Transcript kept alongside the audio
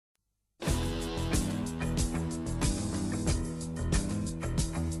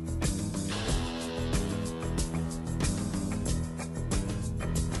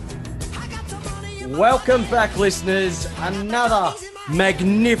Welcome back, listeners. Another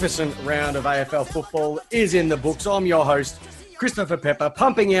magnificent round of AFL football is in the books. I'm your host, Christopher Pepper,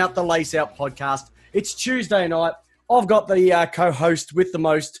 pumping out the Lace Out podcast. It's Tuesday night. I've got the co-host with the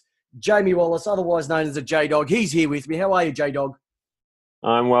most, Jamie Wallace, otherwise known as the J-Dog. He's here with me. How are you, J-Dog?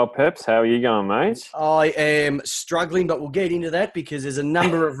 I'm well, Peps. How are you going, mate? I am struggling, but we'll get into that because there's a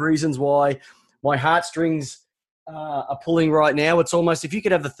number of reasons why my heartstrings are pulling right now. It's almost, if you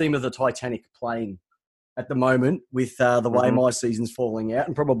could have the theme of the Titanic playing at the moment with the way my season's falling out,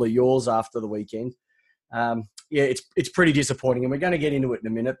 and probably yours after the weekend. It's pretty disappointing, and we're going to get into it in a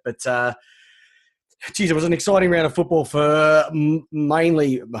minute. But, it was an exciting round of football for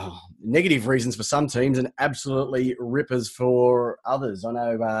mainly negative reasons for some teams and absolutely rippers for others. I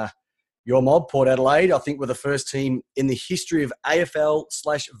know your mob, Port Adelaide, I think were the first team in the history of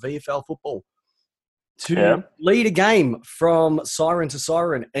AFL/VFL football to lead a game from siren to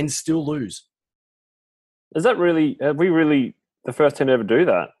siren and still lose. Are we really the first team to ever do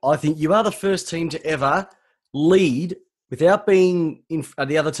that? I think you are the first team to ever lead without being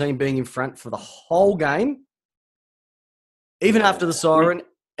the other team being in front for the whole game, even after the siren,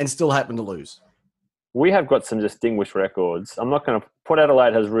 and still happen to lose. We have got some distinguished records. I'm not going to... Port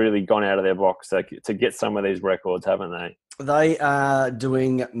Adelaide has really gone out of their box to get some of these records, haven't they? They are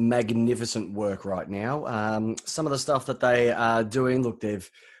doing magnificent work right now. Some of the stuff that they are doing, look, I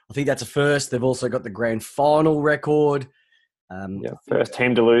think that's a first. They've also got the grand final record. First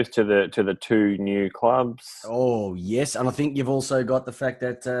team to lose to the two new clubs. Oh, yes. And I think you've also got the fact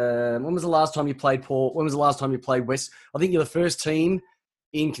that when was the last time you played Port? When was the last time you played West? I think you're the first team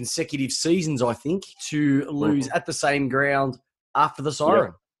in consecutive seasons, I think, to lose at the same ground after the siren.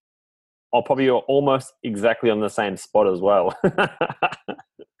 Yep. Oh, probably you're almost exactly on the same spot as well.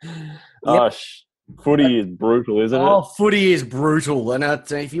 Footy is brutal, isn't it? Oh, footy is brutal. And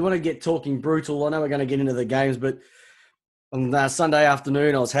if you want to get talking brutal, I know we're going to get into the games, but on Sunday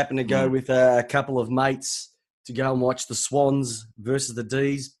afternoon, I was happy to go with a couple of mates to go and watch the Swans versus the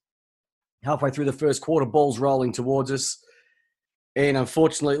D's. Halfway through the first quarter, ball's rolling towards us. And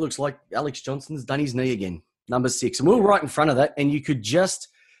unfortunately, it looks like Alex Johnson's done his knee again, number 6. And we were right in front of that, and you could just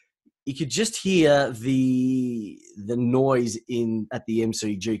hear the noise at the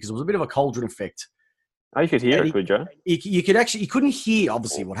MCG because it was a bit of a cauldron effect. Oh, you could hear it, could you? You couldn't hear,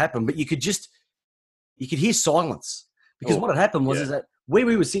 obviously, what happened, but you could hear silence. Because what had happened was is that where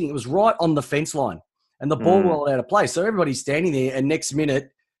we were sitting, it was right on the fence line, and the ball rolled out of play. So everybody's standing there, and next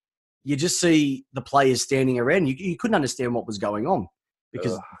minute, you just see the players standing around. You couldn't understand what was going on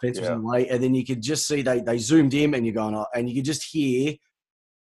because the fence was in the way, and then you could just see they zoomed in, and you're going, and you could just hear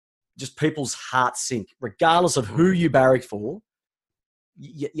just people's hearts sink, regardless of who you barracked for.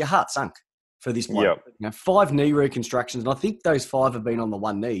 Your heart sunk for this player. Yep. 5 knee reconstructions, and I think those 5 have been on the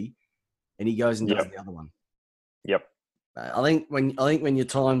one knee, and he goes and does the other one. Yep. I think when your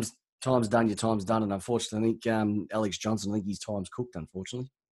time's done, your time's done. And unfortunately, I think Alex Johnson, his time's cooked,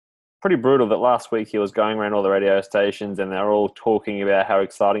 unfortunately. Pretty brutal that last week he was going around all the radio stations and they're all talking about how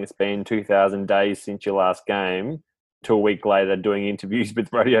exciting it's been, 2,000 days since your last game, to a week later doing interviews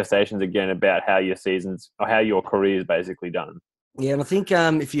with radio stations again about how your season's, or how your career's basically done. Yeah, and I think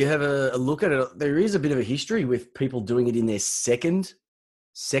if you have a look at it, there is a bit of a history with people doing it in their second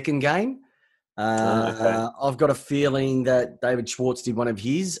game. I've got a feeling that David Schwartz did one of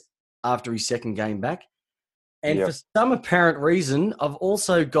his after his second game back. And for some apparent reason, I've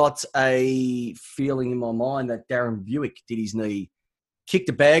also got a feeling in my mind that Darren Buick did his knee, kicked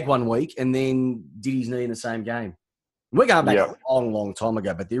a bag one week, and then did his knee in the same game. We're going back a long, long time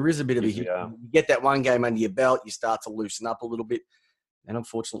ago, but there is a bit of a history. You get that one game under your belt, you start to loosen up a little bit, and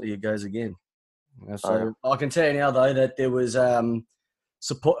unfortunately it goes again. So I can tell you now, though, that there was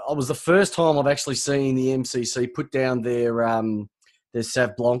support. It was the first time I've actually seen the MCC put down their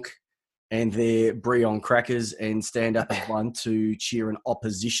Sauv Blanc and their Brion crackers and stand up as one to cheer an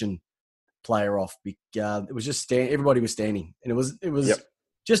opposition player off. It was just everybody was standing, and it was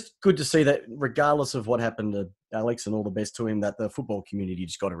just good to see that, regardless of what happened to Alex, and all the best to him, that the football community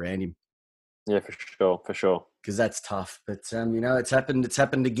just got around him. Yeah, for sure. Because that's tough. But it's happened. It's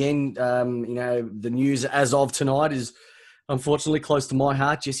happened again. The news as of tonight is unfortunately close to my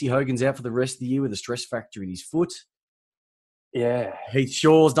heart. Jesse Hogan's out for the rest of the year with a stress fracture in his foot. Yeah. Heath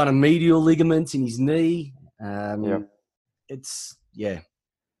Shaw's done a medial ligament in his knee. Yeah.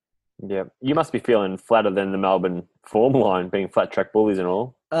 You must be feeling flatter than the Melbourne form line, being flat track bullies and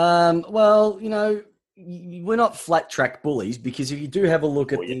all. Well, we're not flat track bullies, because if you do have a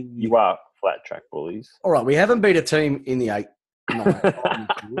look at you are flat track bullies. All right, we haven't beat a team in the 8.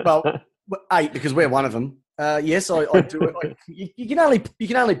 Well, 8 because we're one of them. Yes, I do it. You can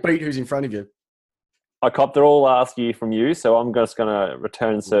only beat who's in front of you. I copped it all last year from you, so I'm just going to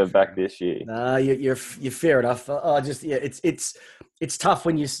return and serve back this year. No, you're fair enough. It's tough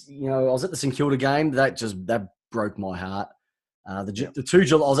when you know I was at the St Kilda game that broke my heart. The two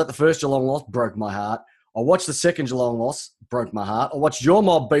I was at the first Geelong loss, broke my heart. I watched the second Geelong loss, broke my heart. I watched your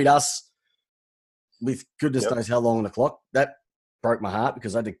mob beat us with goodness knows how long on the clock. That broke my heart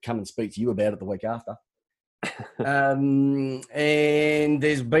because I had to come and speak to you about it the week after. And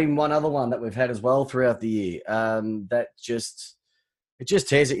there's been one other one that we've had as well throughout the year that just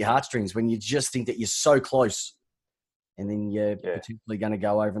tears at your heartstrings when you just think that you're so close, and then you're potentially going to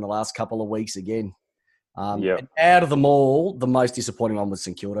go over in the last couple of weeks again. And out of them all, the most disappointing one was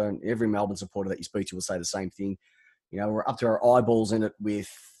St Kilda, and every Melbourne supporter that you speak to will say the same thing. You know, we're up to our eyeballs in it with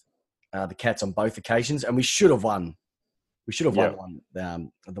the Cats on both occasions, and we should have won. We should have won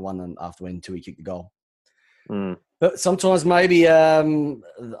the one after when Tui kicked the goal. Mm. But sometimes maybe a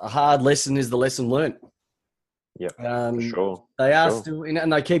hard lesson is the lesson learnt. Yeah, for sure. They are still,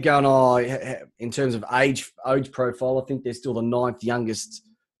 and they keep going. In terms of age profile, I think they're still the 9th youngest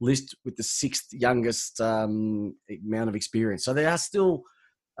list with the 6th youngest amount of experience. So they are still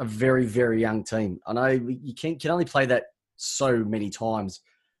a very, very young team. I know you can only play that so many times,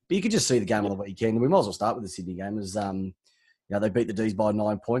 but you could just see the game on the weekend. And we might as well start with the Sydney game as they beat the D's by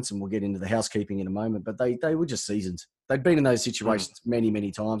 9 points, and we'll get into the housekeeping in a moment. But they were just seasoned. They'd been in those situations many,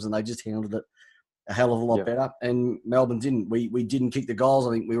 many times, and they just handled it a hell of a lot better. And Melbourne didn't. We didn't kick the goals.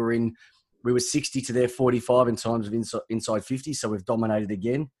 I think we were 60 to their 45 in times of inside 50, so we've dominated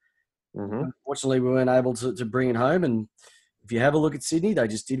again. Mm-hmm. Unfortunately, we weren't able to bring it home. And if you have a look at Sydney, they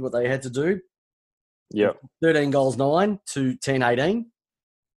just did what they had to do. Yeah. 13 goals, 9 to 10-18.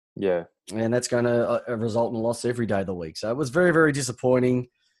 Yeah. And that's going to result in a loss every day of the week. So it was very, very disappointing.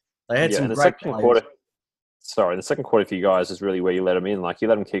 They had some the great second quarter. Sorry, the second quarter for you guys is really where you let them in. Like, you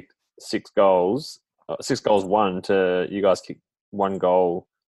let them kick 6 goals, 1 to you guys kick 1 goal,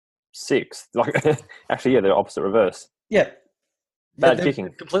 6. Like, actually, they're opposite reverse. Yeah. Bad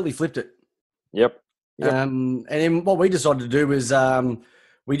kicking. Completely flipped it. Yep. And then what we decided to do was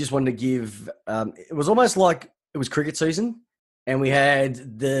we just wanted to give it was almost like it was cricket season, and we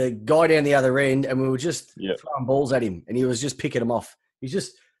had the guy down the other end, and we were just throwing balls at him, and he was just picking them off. He's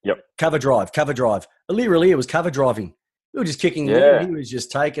just cover drive. Aliir was cover driving. We were just kicking him. He was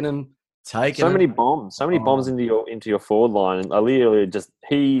just taking them. Many bombs into your forward line, and Aliir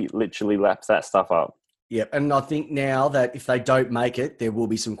he literally laps that stuff up. Yeah, and I think now that if they don't make it, there will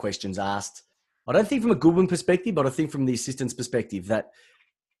be some questions asked. I don't think from a Goodwin perspective, but I think from the assistant's perspective that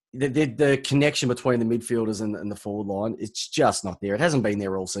the connection between the midfielders and the forward line, it's just not there. It hasn't been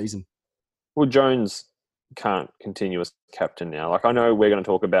there all season. Well, Jones can't continue as captain now. Like, I know we're going to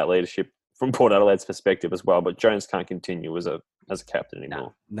talk about leadership from Port Adelaide's perspective as well, but Jones can't continue as a captain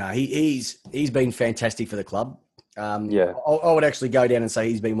anymore. No, he's been fantastic for the club. I would actually go down and say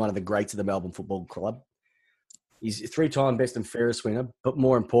he's been one of the greats of the Melbourne Football Club. He's a 3-time best and fairest winner, but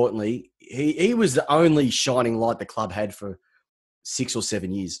more importantly, he was the only shining light the club had for 6 or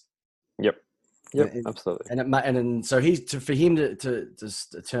 7 years. Yep, absolutely. And so for him to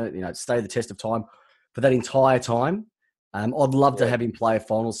turn, stay the test of time for that entire time. I'd love to have him play a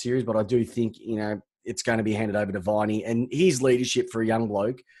final series, but I do think it's going to be handed over to Viney, and his leadership for a young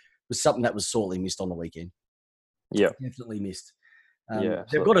bloke was something that was sorely missed on the weekend. Yeah, definitely missed.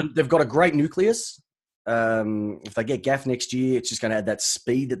 They've got a great nucleus. If they get Gaff next year, it's just going to add that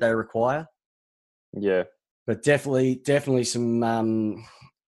speed that they require. Yeah, but definitely some.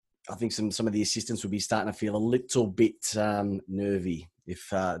 I think some of the assistants will be starting to feel a little bit nervy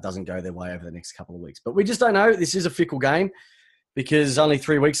if it doesn't go their way over the next couple of weeks. But we just don't know. This is a fickle game because only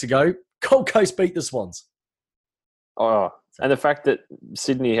 3 weeks ago, Gold Coast beat the Swans. Oh, and the fact that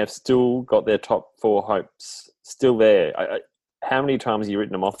Sydney have still got their top 4 hopes still there. How many times have you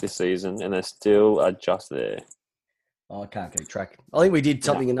written them off this season, and they still are just there? I can't keep track. I think we did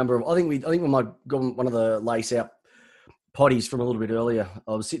something I think we might got one of the lace out potties from a little bit earlier.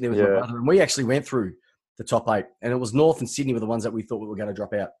 I was sitting there with my brother, and we actually went through the top 8, and it was North and Sydney were the ones that we thought we were going to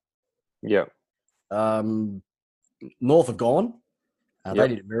drop out. Yeah. North have gone. They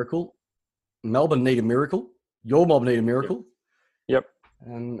need a miracle. Melbourne need a miracle. Your mob need a miracle. Yep.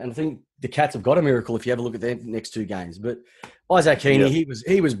 And I think the Cats have got a miracle if you have a look at their next 2 games. But Isaac Heaney,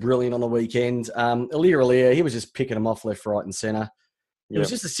 he was brilliant on the weekend. Aliir, he was just picking them off left, right and centre. It was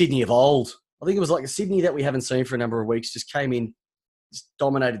just the Sydney of old. I think it was like the Sydney that we haven't seen for a number of weeks, just came in, just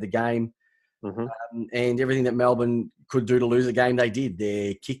dominated the game. Mm-hmm. And everything that Melbourne could do to lose the game, they did.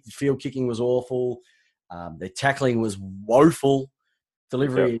 Their field kicking was awful. Their tackling was woeful.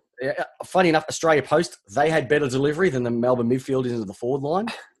 Delivery, funny enough, Australia Post, they had better delivery than the Melbourne midfielders into the forward line.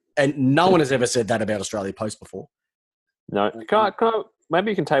 And no one has ever said that about Australia Post before. No,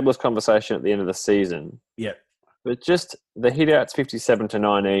 maybe you can table this conversation at the end of the season. Yeah. But just the hit outs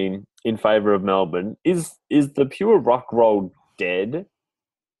 57-19 in favour of Melbourne. Is the pure rock roll dead?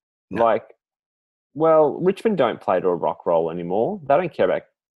 No. Like, well, Richmond don't play to a rock roll anymore. They don't care about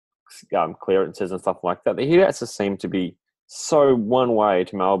clearances and stuff like that. The hit outs just seem to be so one way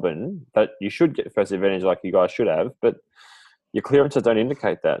to Melbourne that you should get first advantage like you guys should have, but your clearances don't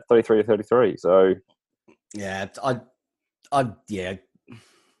indicate that. 33-33. So yeah, yeah.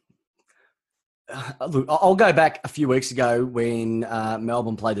 Look, I'll go back a few weeks ago when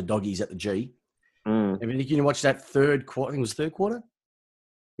Melbourne played the Doggies at the G. Mm. And you can watch that third quarter. I think it was third quarter.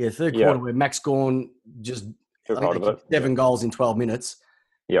 Yeah, third quarter where Max Gawn just 7 goals in 12 minutes.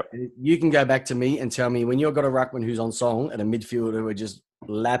 Yep. You can go back to me and tell me when you've got a ruckman who's on song and a midfielder who are just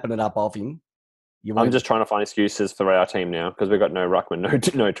lapping it up off him. I'm just trying to find excuses for our team now because we've got no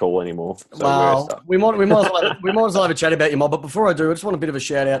ruckman, no tall anymore. So well, we might as well have a chat about your mob. But before I do, I just want a bit of a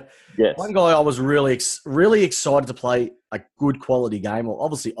shout out. Yes. One guy I was really excited to play a good quality game. Well,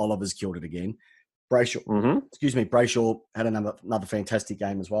 obviously Oliver's killed it again. Brayshaw, Brayshaw had another fantastic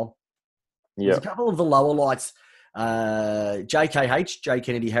game as well. Yeah. There's a couple of the lower lights. JKH, Jay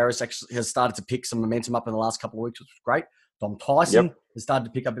Kennedy Harris, actually has started to pick some momentum up in the last couple of weeks, which was great. Dom Tyson has started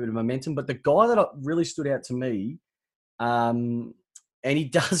to pick up a bit of momentum. But the guy that really stood out to me, and he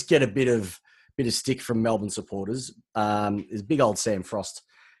does get a bit of stick from Melbourne supporters, is big old Sam Frost.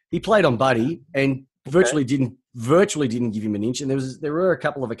 He played on Buddy and virtually didn't give him an inch. And there were a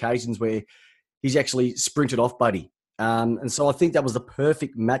couple of occasions where he's actually sprinted off Buddy. And so I think that was the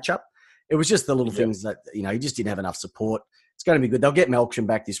perfect matchup. It was just the little things that, he just didn't have enough support. It's going to be good. They'll get Melksham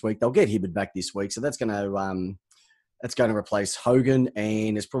back this week. They'll get Hibberd back this week. So that's going to replace Hogan,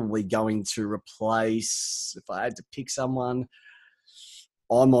 and it's probably going to replace, if I had to pick someone,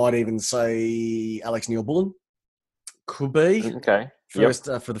 I might even say Alex Neil-Bullen. Could be. Okay. For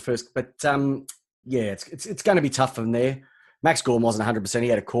the first. But, it's going to be tough from there. Max Gawn wasn't 100%. He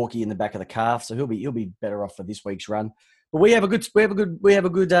had a corky in the back of the calf, so he'll be better off for this week's run. But we have a good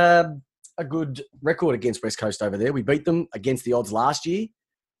record against West Coast over there. We beat them against the odds last year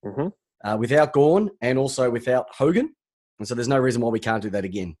without Gawn and also without Hogan. And so there's no reason why we can't do that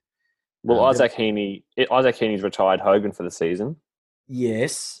again. Well, Isaac Heaney's retired Hogan for the season.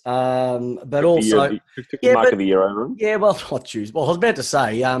 Yes. But also... took the mark of the year over him. Yeah, well, not choose. Well, I was about to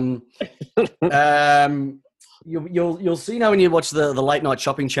say... You'll see when you watch the late night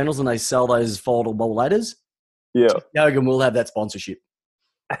shopping channels and they sell those foldable ladders. Yeah. Hogan will have that sponsorship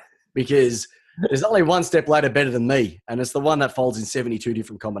because there's only one step ladder better than me, and it's the one that folds in 72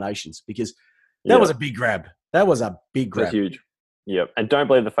 different combinations because that was a big grab. That was a big grab. That's huge. Yeah. And don't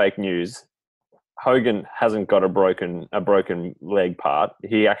believe the fake news. Hogan hasn't got a broken leg part.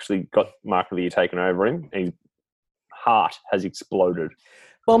 He actually got mark of the year taken over him, and his heart has exploded.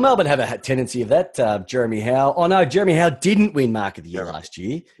 Well, Melbourne have a tendency of that. Jeremy Howe. Oh, no, Jeremy Howe didn't win Mark of the Year last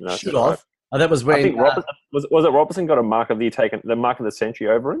year. No, should have. Right. That was when... I think was it Robertson got a Mark of the Year the Mark of the Century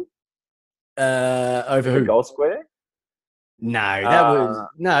over him? Over who? Goal square? No,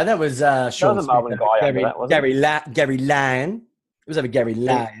 that was Sean Smith. Melbourne guy Gary Lyon. It was over Gary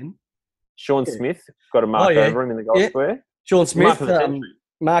Lyon. Sean Smith got a mark over him in the goal square. Sean Smith,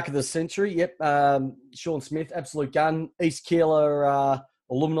 Mark of the Century. Yep. Sean Smith, absolute gun. East Keeler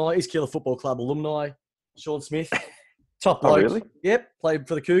alumni, East Keeler Football Club alumni. Sean Smith, top bloke. Oh, really? Yep. Played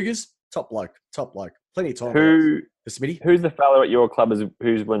for the Cougars. Top bloke. Plenty of time. For Smitty. Who's the fellow at your club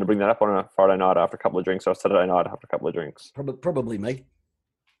who's willing to bring that up on a Friday night after a couple of drinks or a Saturday night after a couple of drinks? Probably me.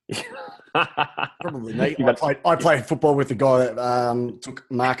 Probably me. I played football with the guy that took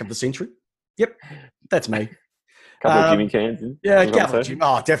Mark of the Century. Yep, that's me. Couple of Jimmy cans. Yeah, couple of Jimmy.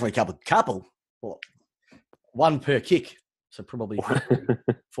 Oh, definitely couple. Well, one per kick. So probably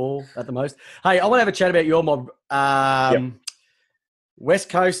 4 at the most. Hey, I want to have a chat about your mob. West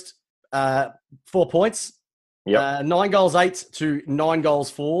Coast, 4 points. Yep. 9 goals 8 to 9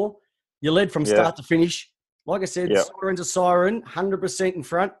 goals 4. You led from start to finish. Like I said, siren to siren, 100% in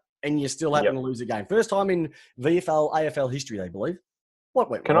front, and you still happen to lose a game. First time in VFL, AFL history, they believe. What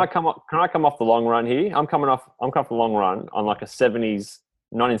went wrong? Can I come off the long run here? I'm coming off the long run on like a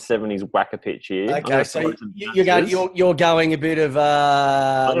 1970s whacker pitch here. Okay, so you're going a bit of.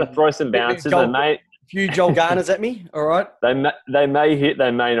 I'm going to throw some bounces. A few Joel Garners at me. All right. They may hit.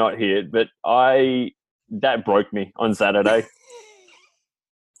 They may not hit. But that broke me on Saturday.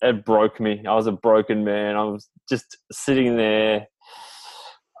 It broke me. I was a broken man. I was just sitting there.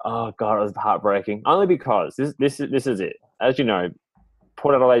 Oh God, it was heartbreaking. Only because this is it. As you know,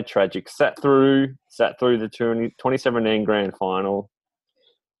 Port Adelaide tragic. Sat through the 2017 grand final.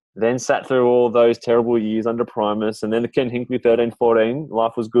 Then sat through all those terrible years under Primus, and then the Ken Hinkley 13-14.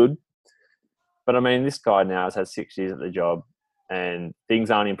 Life was good. But, I mean, this guy now has had 6 years at the job, and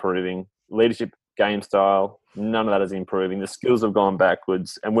things aren't improving. Leadership, game style, none of that is improving. The skills have gone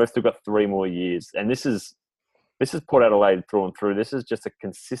backwards, and we've still got 3 more years. And this is Port Adelaide through and through. This is just a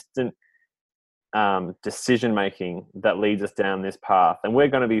consistent decision-making that leads us down this path. And we're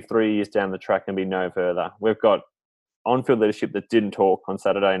going to be 3 years down the track and be no further. We've got on-field leadership that didn't talk on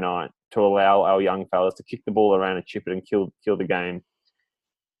Saturday night to allow our young fellas to kick the ball around and chip it and kill the game.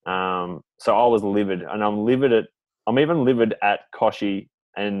 So I was livid, and I'm even livid at Koshi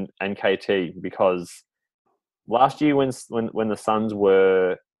and KT, because last year when the Suns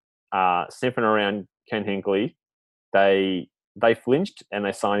were sniffing around Ken Hinkley, they flinched and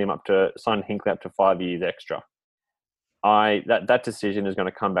they signed Hinkley up to 5 years extra. That decision is going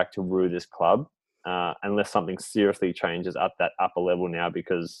to come back to rue this club unless something seriously changes at that upper level now,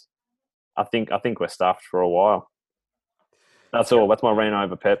 because I think we're stuffed for a while. That's all. That's my rant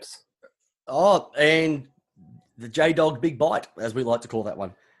over Peps. Oh, and the J-Dog big bite, as we like to call that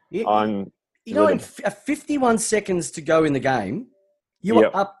one. In 51 seconds to go in the game, you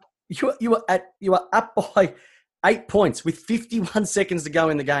were up. You were up by 8 points with 51 seconds to go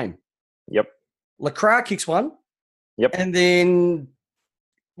in the game. Yep. Lacroix kicks one. Yep. And then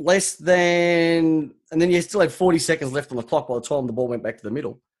and then you still had 40 seconds left on the clock by the time the ball went back to the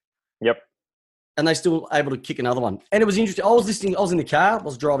middle. Yep. And they still were able to kick another one. And it was interesting. I was in the car. I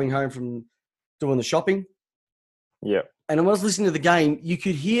was driving home from doing the shopping. Yeah. And when I was listening to the game, you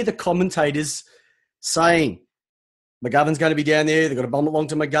could hear the commentators saying, McGovern's going to be down there. They've got to bump along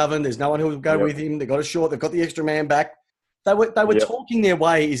to McGovern. There's no one who will go with him. They've got a short. They've got the extra man back. They were talking their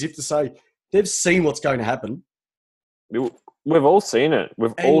way as if to say they've seen what's going to happen. We've all seen it.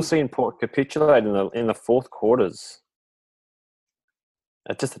 We've all seen Port capitulate in the fourth quarters.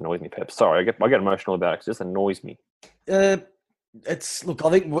 It just annoys me, Pep. Sorry, I get emotional about it because it just annoys me. I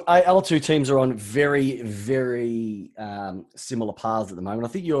think our two teams are on very, very similar paths at the moment. I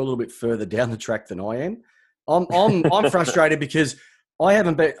think you're a little bit further down the track than I am. I'm frustrated because I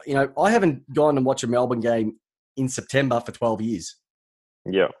haven't gone and watched a Melbourne game in September for 12 years.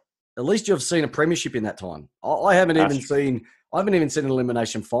 Yeah. At least you've seen a premiership in that time. I haven't even seen an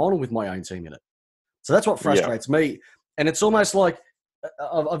elimination final with my own team in it. So that's what frustrates me. And it's almost like,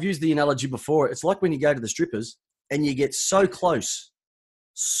 I've used the analogy before. It's like when you go to the strippers and you get so close,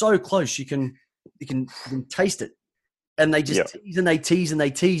 you can taste it. And they just tease and they tease and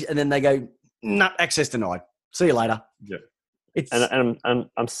they tease, and then they go, nah, access denied. See you later. Yeah. And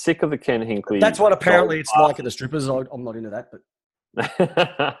I'm sick of the Ken Hinkley. That's what apparently it's like at the strippers. I'm not into that, but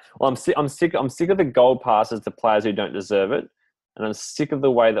well, I'm sick of the gold passes to players who don't deserve it, and I'm sick of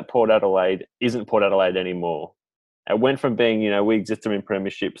the way that Port Adelaide isn't Port Adelaide anymore. It went from being, we existed in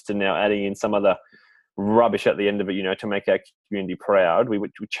premierships to now adding in some other rubbish at the end of it, to make our community proud. We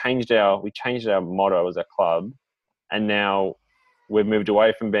changed our motto as a club, and now we've moved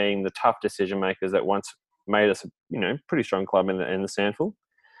away from being the tough decision makers that once made us, pretty strong club in the SANFL,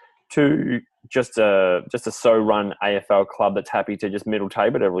 to just a so-run AFL club that's happy to just middle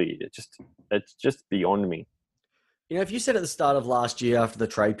table it every year. It's just beyond me. If you said at the start of last year after the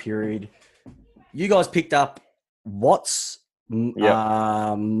trade period, you guys picked up Watts,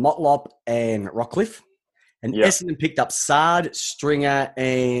 Motlop, and Rockcliffe, and Essendon picked up Sard, Stringer,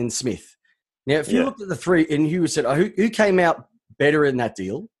 and Smith. Now, if you looked at the three, and you said, who came out better in that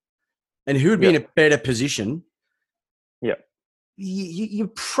deal, and who would be in a better position? Yeah. You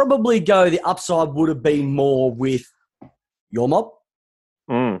probably go the upside would have been more with your mob.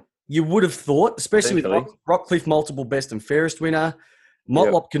 You would have thought, especially with Rockcliffe, multiple best and fairest winner.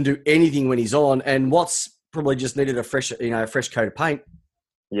 Motlop can do anything when he's on, and Watts probably just needed a fresh coat of paint.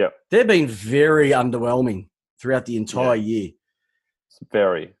 Yeah. They've been very underwhelming throughout the entire year.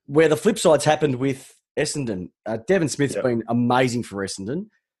 Very. Where the flip side's happened with Essendon. Devon Smith's been amazing for Essendon.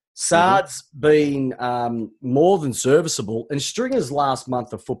 Sard's been more than serviceable. And Stringer's last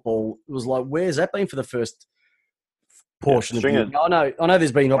month of football was like, where's that been for the first portion of the year? I know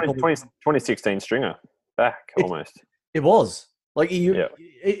there's been... 2016 Stringer. Back, almost. It was. Like,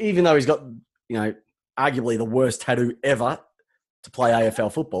 even though he's got, arguably the worst tattoo ever to play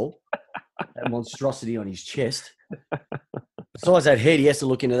AFL football, that monstrosity on his chest. Besides that head, he has to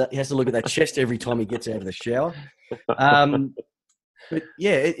look into that. He has to look at that chest every time he gets out of the shower. But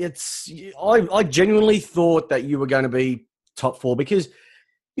yeah, I genuinely thought that you were going to be top four because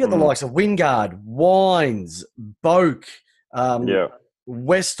you got the likes of Wingard, Wines, Boak,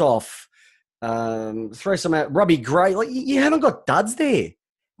 Westhoff, throw some out, Robbie Gray. Like you haven't got duds there,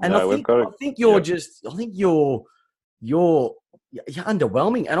 and I think you're you're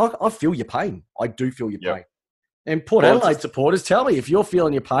underwhelming. And I feel your pain. I do feel your Yep. pain. And Port Well, Adelaide supporters, tell me if you're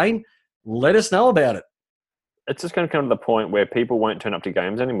feeling your pain, let us know about it. It's just going to come to the point where people won't turn up to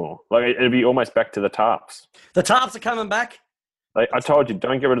games anymore. Like, it'll be almost back to the tarps. The tarps are coming back. Like, I told you,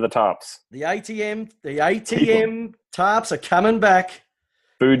 don't get rid of the tarps. The ATM tarps are coming back.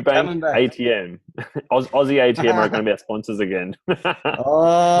 Food Bank, Coming back. ATM. Aussie ATM are going to be our sponsors again.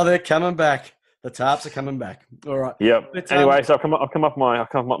 Oh, they're coming back. The tarps are coming back. All right. Yep. But, Anyway, so I've come up my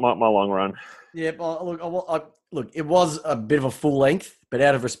long run. Yeah, look, it was a bit of a full length, but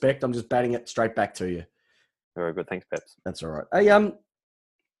out of respect, I'm just batting it straight back to you. Very good. Thanks, Peps. That's all right. Hey,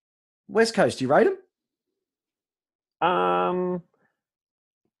 West Coast, do you rate them?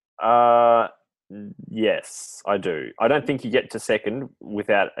 Yes, I do. I don't think you get to second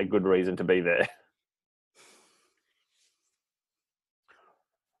without a good reason to be there.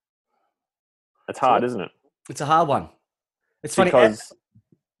 It's hard, isn't it? It's a hard one. It's funny because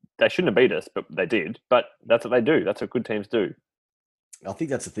they shouldn't have beat us, but they did. But that's what they do. That's what good teams do. I think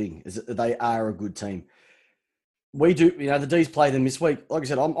that's the thing, is that they are a good team. We do, the D's play them this week. Like I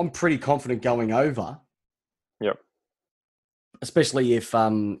said, I'm pretty confident going over. Yep. Especially if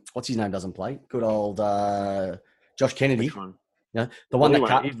what's his name doesn't play. Good old Josh Kennedy. Which one? The one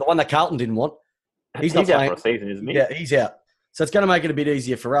that Carlton didn't want. He's not playing out for a season, isn't he? Yeah, he's out. So it's going to make it a bit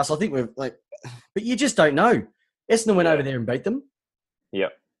easier for us. I think but you just don't know. Essendon went over there and beat them.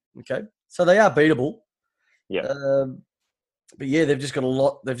 Yep. Okay. So they are beatable. Yeah. But yeah, they've just got a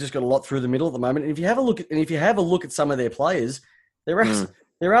lot. They've just got a lot through the middle at the moment. And if you have a look at some of their players, there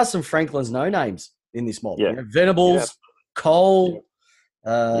are some Franklin's no names in this mob. Yeah. Venables, Cole.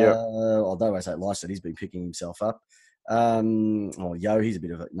 Although I say Lycett, he's been picking himself up. He's a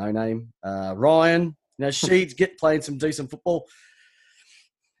bit of a no name. Ryan, Sheeds playing some decent football.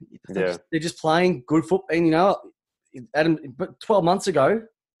 They're just playing good football. And Adam, but 12 months ago,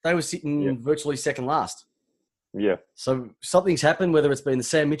 they were sitting virtually second last. Yeah. So something's happened, whether it's been the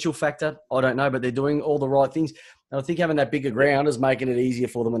Sam Mitchell factor, I don't know, but they're doing all the right things. And I think having that bigger ground is making it easier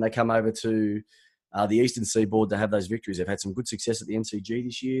for them when they come over to the Eastern Seaboard to have those victories. They've had some good success at the MCG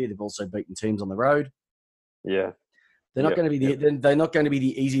this year. They've also beaten teams on the road. Yeah. They're not going to be they're not going to be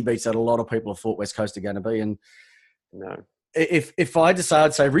the easy beats that a lot of people have thought West Coast are going to be. And no, if I decide,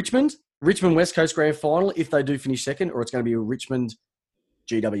 I'd say Richmond West Coast Grand Final if they do finish second, or it's going to be a Richmond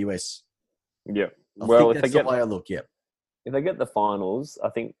GWS. Yeah. If they get the way I look, if they get the finals, I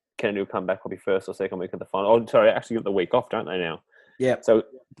think Kennedy will come back probably first or second week of the final. Oh, sorry, actually get the week off, don't they now? Yeah. So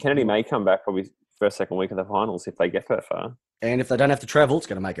Kennedy may come back probably first, second week of the finals if they get that far. And if they don't have to travel, it's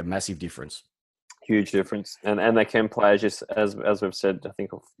going to make a massive difference. Huge difference. And they can play, just as we've said, I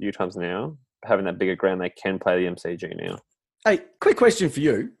think a few times now, having that bigger ground, they can play the MCG now. Hey, quick question for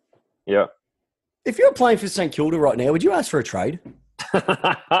you. Yeah. If you're playing for St Kilda right now, would you ask for a trade?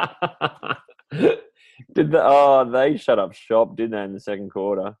 They shut up shop, didn't they, in the second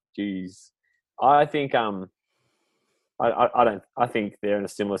quarter? Jeez. I think I think they're in a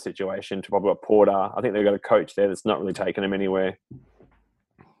similar situation to probably what Porter. I think they've got a coach there that's not really taking them anywhere.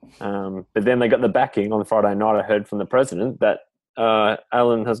 But then they got the backing on Friday night. I heard from the president that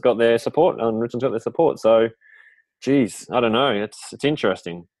Allen has got their support and Richmond's got their support. So, geez, I don't know. It's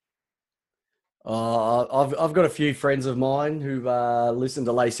interesting. I've got a few friends of mine who listen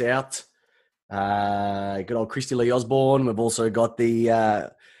to Lace Out. Good old Christy Lee Osborne. We've also got the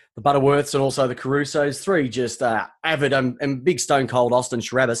Butterworths and also the Carusos. Three just avid and big stone cold Austin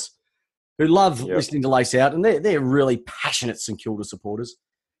Shrabis who love listening to Lace Out, and they're really passionate St Kilda supporters.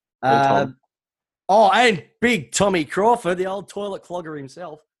 And big Tommy Crawford, the old toilet clogger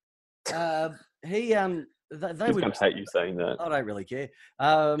himself. He's going to hate you saying that. I don't really care.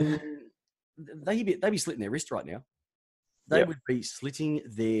 They'd be slitting their wrist right now. They would be slitting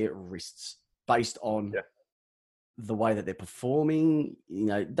their wrists based on the way that they're performing.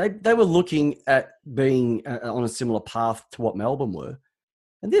 They were looking at being on a similar path to what Melbourne were,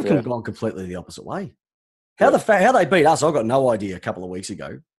 and they've gone completely the opposite way. How they beat us, I've got no idea. A couple of weeks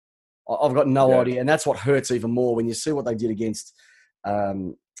ago, I've got no idea, and that's what hurts even more when you see what they did against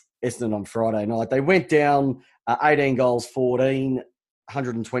Essendon on Friday night. They went down 18 goals, 14,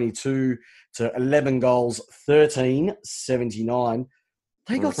 122 to 11 goals, 13, 79.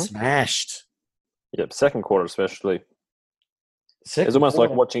 They got smashed. Yep, second quarter especially. It's almost like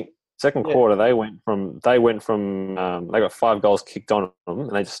watching second quarter. They got 5 goals kicked on them,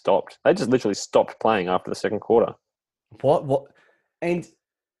 and they just stopped. They just literally stopped playing after the second quarter. What? And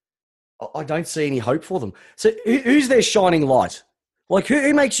I don't see any hope for them. So who's their shining light? Like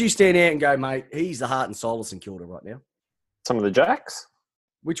who makes you stand out and go, mate? He's the heart and soul of St Kilda right now. Some of the Jacks.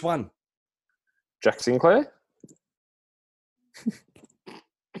 Which one? Jack Sinclair.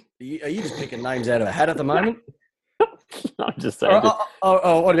 Are you just picking names out of a hat at the moment? I'm just saying.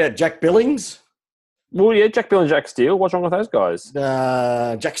 What about Jack Billings? Well, yeah, Jack Bill and Jack Steele. What's wrong with those guys?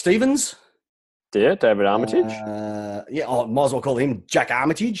 Jack Stevens? Yeah, David Armitage. Might as well call him Jack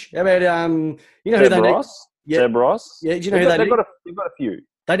Armitage. How about you know Seb who they Ross? need? Yeah, Seb Ross. yeah. Do you know who they need? They've got a few.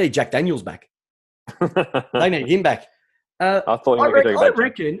 They need Jack Daniels back. They need him back. I thought you were going to talk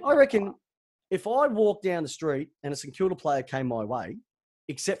about. I reckon if I walked down the street and a St Kilda player came my way,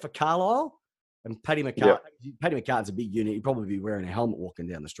 except for Carlisle and Paddy McCartan. Yep. Paddy McCartan's a big unit. He'd probably be wearing a helmet walking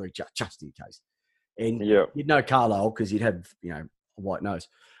down the street just in case. And you'd know Carlisle because he'd have a white nose.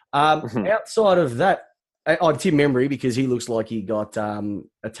 Outside of that, Tim Membry, because he looks like he got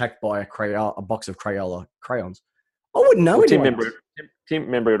attacked by a box of Crayola crayons. I wouldn't know anyone. Tim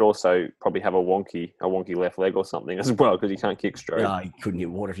Membry would also probably have a wonky left leg or something as well because he can't kick straight. No, he couldn't hit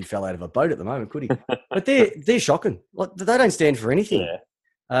water if he fell out of a boat at the moment, could he? But they're shocking. Like, they don't stand for anything.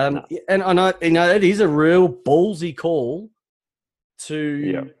 Yeah. No. And I know it is a real ballsy call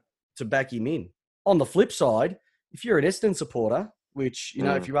to back him in. On the flip side, if you're an Essendon supporter, which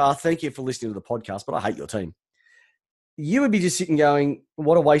if you are, thank you for listening to the podcast, but I hate your team. You would be just sitting going,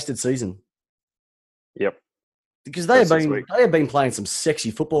 "What a wasted season." Yep. Because they have been playing some sexy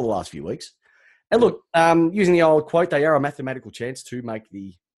football the last few weeks. And look, using the old quote, they are a mathematical chance to make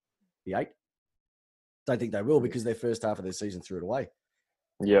the 8. Don't think they will because their first half of their season threw it away.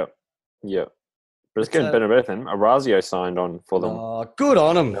 Yeah. But it's getting better with them. Arazio signed on for them. Oh, good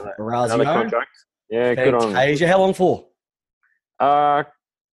on him, Arazio. Another contract. Yeah, good on him. How long for?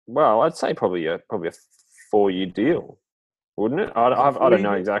 Well, I'd say probably a 4-year deal. Wouldn't it? I don't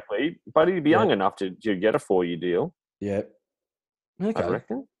know exactly, but he'd be young enough to get a 4-year deal. Yeah. Okay. I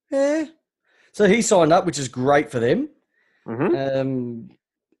reckon. Yeah. So he signed up, which is great for them. Mm-hmm.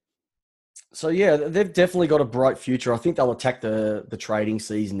 So, yeah, they've definitely got a bright future. I think they'll attack the trading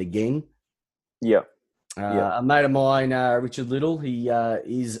season again. Yeah. A mate of mine, Richard Little, he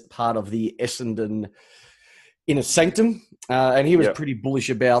is part of the Essendon Inner Sanctum, and he was pretty bullish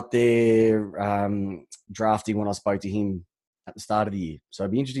about their drafting when I spoke to him at the start of the year. So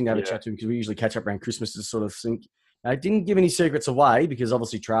it'd be interesting to have a chat to him because we usually catch up around Christmas to sort of think. Didn't give any secrets away because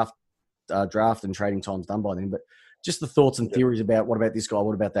obviously draft and trading time's done by then, but just the thoughts and theories about what about this guy,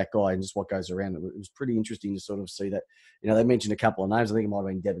 what about that guy, and just what goes around. It was pretty interesting to sort of see that. They mentioned a couple of names. I think it might have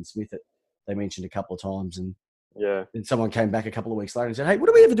been Devon Smith that they mentioned a couple of times, and then someone came back a couple of weeks later and said, "Hey, what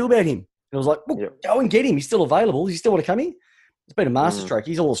do we ever do about him?" And I was like, "Well, go and get him. He's still available. Does he still want to come in?" It's been a masterstroke.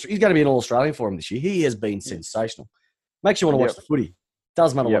 He's going to be an All-Australian for him this year. He has been sensational. Makes you want to watch the footy.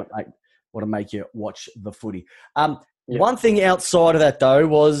 Does matter what to make you watch the footy. One thing outside of that, though,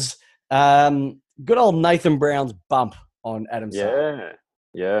 was good old Nathan Brown's bump on Adam Saad.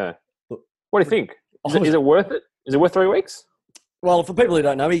 Yeah. What do you think? Is it worth it? Is it worth 3 weeks? Well, for people who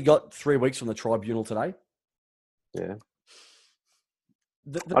don't know, he got 3 weeks from the tribunal today. Yeah.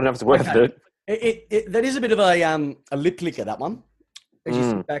 I don't know if it's worth it. That is a bit of a lip licker, that one, as you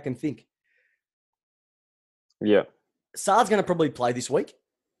sit back and think. Yeah. Saad's going to probably play this week.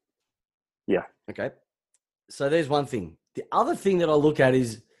 Yeah. Okay. So there's one thing. The other thing that I look at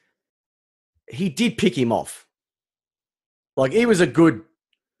is he did pick him off. Like, he was a good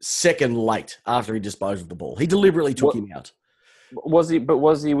second late after he disposed of the ball. He deliberately took him out. Was he?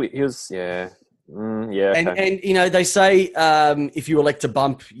 He was, yeah. Okay. And they say if you elect to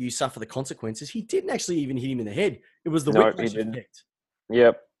bump, you suffer the consequences. He didn't actually even hit him in the head. It was the whiplash effect.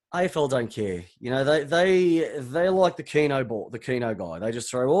 Yep. AFL don't care. They like the Keno guy. They just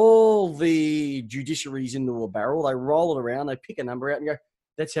throw all the judiciaries into a barrel. They roll it around. They pick a number out and go,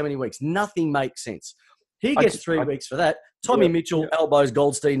 that's how many weeks. Nothing makes sense. He gets 3 weeks for that. Tommy Mitchell elbows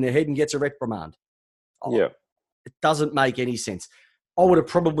Goldstein in the head and gets a reprimand. It doesn't make any sense. I would have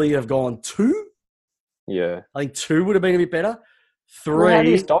probably have gone 2. Yeah. I think 2 would have been a bit better. 3. Well, how do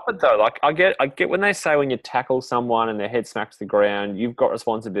you stop it though? Like, I get when they say when you tackle someone and their head smacks the ground, you've got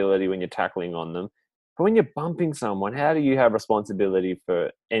responsibility when you're tackling on them. But when you're bumping someone, how do you have responsibility for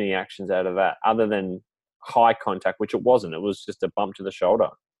any actions out of that other than high contact, which it wasn't? It was just a bump to the shoulder.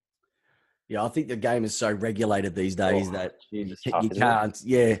 Yeah, I think the game is so regulated these days that you can't.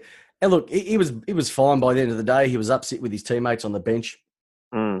 Yeah. And look, he was fine by the end of the day. He was upset with his teammates on the bench.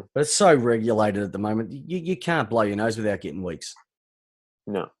 But it's so regulated at the moment. You can't blow your nose without getting weeks.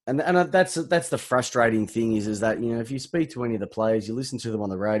 No. And that's the frustrating thing is that, if you speak to any of the players, you listen to them on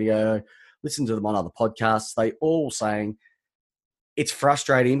the radio, listen to them on other podcasts, they all saying it's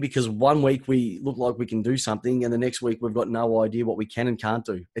frustrating because 1 week we look like we can do something and the next week we've got no idea what we can and can't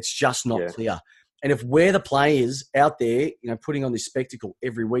do. It's just not clear. And if we're the players out there, putting on this spectacle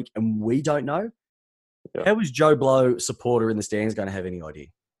every week and we don't know, Yeah. How is Joe Blow supporter in the stands going to have any idea?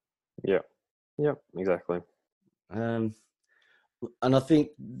 Yeah, exactly. And I think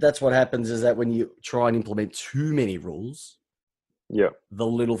that's what happens is that when you try and implement too many rules, Yeah, the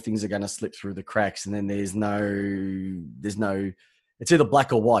little things are going to slip through the cracks, and then there's no, it's either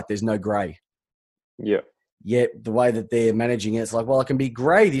black or white. There's no grey. yeah, Yet the way that they're managing it, it's like, well, it can be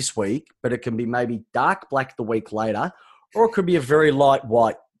grey this week, but it can be maybe dark black the week later, or it could be a very light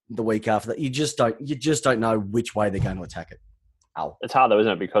white the week after that. You just don't know which way they're going to attack it. Oh, it's hard though,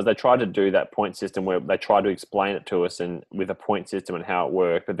 isn't it? Because they tried to do that point system where they tried to explain it to us and with a point system and how it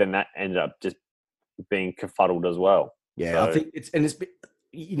worked, but then that ended up just being kerfuddled as well. yeah, So, I think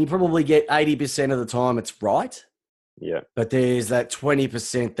you probably get 80% of the time it's right, yeah, but there's that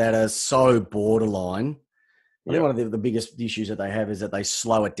 20% that are so borderline. I think one of the biggest issues that they have is that they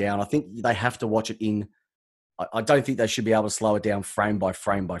slow it down. I think they have to watch it in. I don't think they should be able to slow it down frame by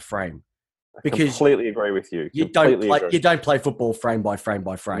frame by frame. Because completely agree with you. You don't play football frame by frame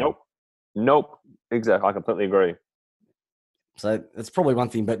by frame. Nope. Exactly. I completely agree. So that's probably one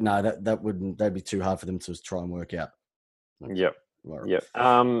thing, but no, that'd be too hard for them to try and work out. Yep.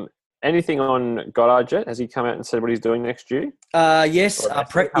 Anything on Goddard yet? Has he come out and said what he's doing next year? Yes.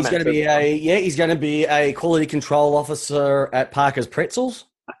 He's going to be a quality control officer at Parker's Pretzels.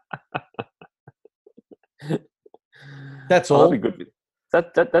 That's all. That'd be good.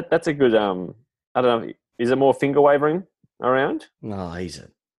 That's a good. I don't know. Is it more finger wavering around? No, he's a.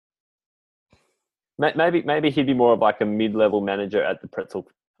 Maybe he'd be more of like a mid-level manager at the pretzel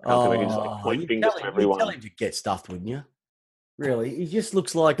company where he just like point fingers to everyone. You tell him to get stuffed, wouldn't you? Really, he just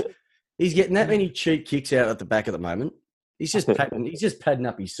looks like he's getting that many cheap kicks out at the back at the moment. He's just padding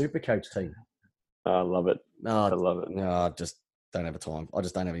up his super coach team. I love it. No, I love it. No, I just don't have time. I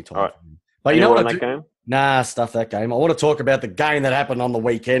just don't have any time. Right. But you know what? Game? Nah, stuff that game. I want to talk about the game that happened on the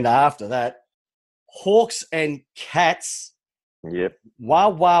weekend after that. Hawks and Cats. Yep. Wah,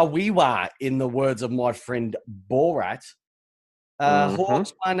 wah, wee, wah, in the words of my friend Borat.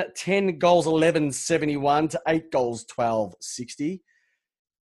 Hawks won 10 goals, 11-71 to 8 goals, 12-60.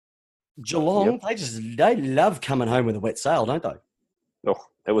 Geelong, they love coming home with a wet sail, don't they? Oh,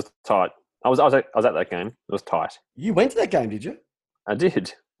 it was tight. I was at that game. It was tight. You went to that game, did you? I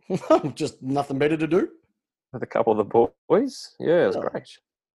did. Just nothing better to do? With a couple of the boys. Yeah, it was great.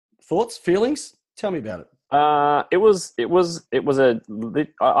 Thoughts, feelings? Tell me about it. It was I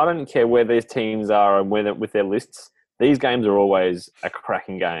don't care where these teams are and where with their lists. These games are always a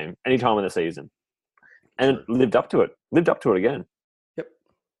cracking game any time in the season, and it lived up to it. Lived up to it again. Yep.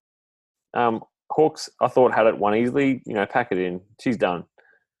 Hawks, I thought had it won easily. You know, pack it in. She's done.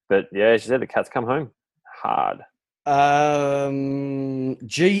 But yeah, she said the Cats come home hard.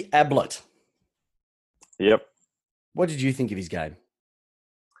 G. Ablett. Yep. What did you think of his game?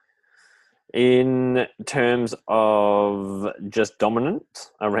 In terms of just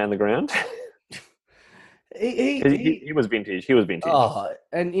dominance around the ground. He was vintage. He was vintage. Oh,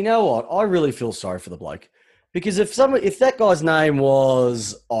 and you know what? I really feel sorry for the bloke. Because if that guy's name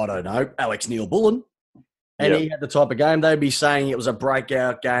was, I don't know, Alex Neil-Bullen, and he had the type of game, they'd be saying it was a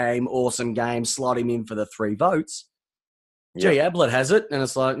breakout game, awesome game, slot him in for the 3 votes. G. Ablett has it, and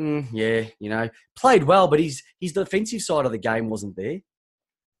it's like, played well, but his defensive side of the game wasn't there.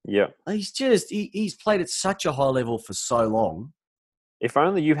 Yeah. He's played at such a high level for so long. If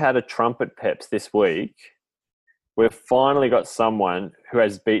only you had a trumpet peps this week, we've finally got someone who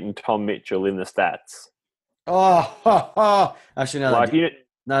has beaten Tom Mitchell in the stats. Actually, no. Like, you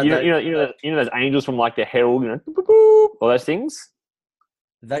know those angels from like the Herald, all those things?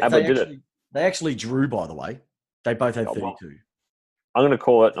 They actually drew, by the way. They both had 32. Well, I'm going to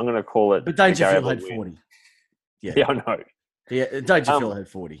call it. But Dangerfield had 40. Yeah, I know. Yeah, Dangerfield had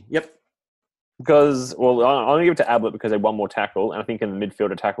 40. Yep. Because, well, I'm going to give it to Ablett because they won more tackle, and I think in the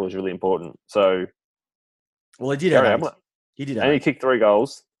midfield, a tackle is really important. So, well, he did have Ablett. He did, and he kicked 3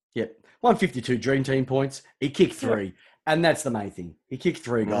 goals. Yep, 152 Dream Team points. He kicked 3, and that's the main thing. He kicked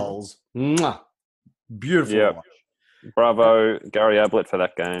 3 goals. Mwah. Beautiful. Yep. Bravo, Gary Ablett for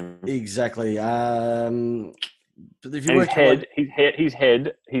that game. Exactly. His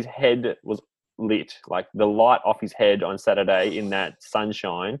head was lit. Like the light off his head on Saturday in that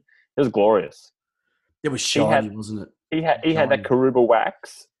sunshine, it was glorious. It was shiny, wasn't it? He had that Karuba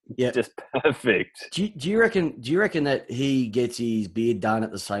wax. Yeah, just perfect. Do you reckon that he gets his beard done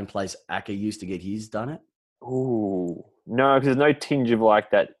at the same place Acker used to get his done at? Ooh, no, because there's no tinge of like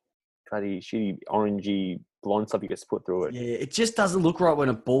that bloody shitty orangey blonde stuff you gets put through it. Yeah, it just doesn't look right when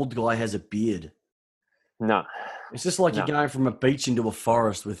a bald guy has a beard. No. It's just like you're going from a beach into a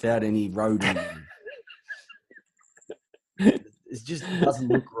forest without any road in it. It just doesn't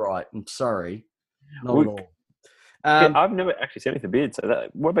look right. I'm sorry. Not at all. I've never actually seen anything beard. So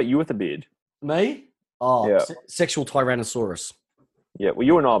what about you with the beard? Me? Oh, Yeah. Sexual Tyrannosaurus. Yeah, well,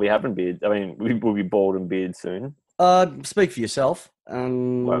 you and I will be having beards. I mean, we will be bald and beard soon. Speak for yourself.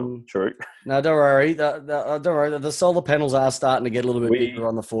 Well, true. No, don't worry. Don't worry. The solar panels are starting to get a little bit bigger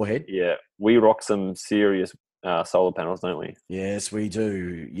on the forehead. Yeah, we rock some serious solar panels, don't we? Yes, we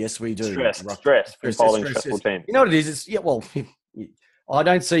do. Yes, we do. Stress from following stressful teams. You know what it is? I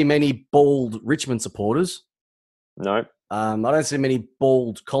don't see many bald Richmond supporters. No. I don't see many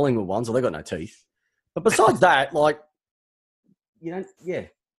bald Collingwood ones, or they got no teeth. But besides that,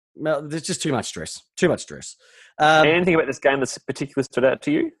 there's just too much stress. Too much stress. Anything about this game that's particularly stood out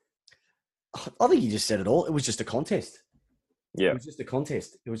to you? I think you just said it all. It was just a contest. Yeah. It was just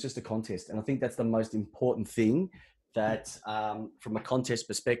a contest. And I think that's the most important thing that, from a contest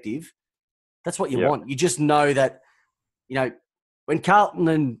perspective, that's what you want. You just know that, when Carlton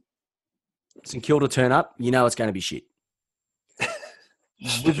and St Kilda turn up, you know it's going to be shit.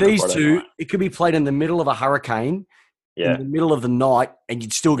 With these two, it could be played in the middle of a hurricane, in the middle of the night, and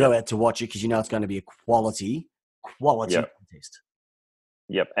you'd still go out to watch it because you know it's going to be a quality contest.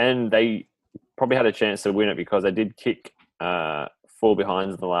 Yep, and they probably had a chance to win it because they did kick 4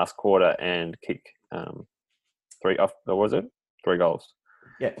 behinds in the last quarter and kick 3 goals.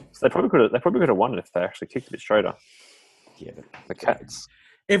 Yeah, so they probably could have won it if they actually kicked a bit straighter. Yeah, but the Cats.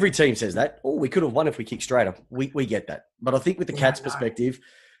 Every team says that. Oh, we could have won if we kicked straighter. We get that, but I think with the Cats' perspective,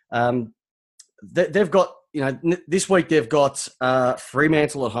 they've got this week they've got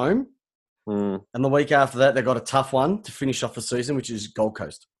Fremantle at home, and the week after that they've got a tough one to finish off the season, which is Gold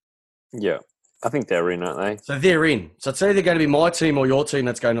Coast. Yeah, I think they're in, aren't they? So they're in. So it's either going to be my team or your team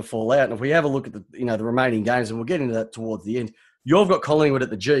that's going to fall out. And if we have a look at the remaining games, and we'll get into that towards the end, you've got Collingwood at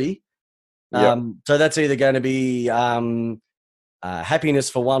the G. So that's either going to be happiness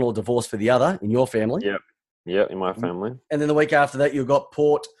for one or divorce for the other in your family. Yep, in my family. And then the week after that, you've got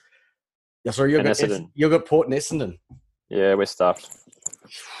Port. You've got Port and Essendon. Yeah, we're stuffed.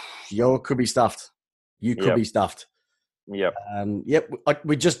 You could be stuffed. You could be stuffed. Yep.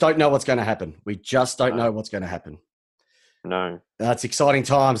 We just don't know what's going to happen. We just don't know what's going to happen. No. That's exciting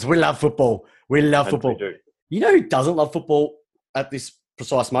times. We love football. We love football. We do. You know who doesn't love football at this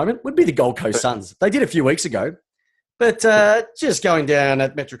precise moment? Would be the Gold Coast Suns. They did a few weeks ago. But just going down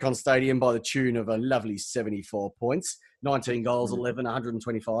at Metricon Stadium by the tune of a lovely 74 points, 19 goals, 11,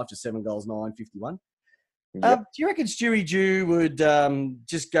 125 to 7 goals, 9, 51. Do you reckon Stewie Jew would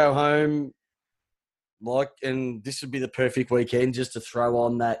just go home, and this would be the perfect weekend just to throw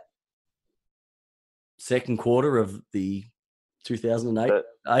on that second quarter of the 2008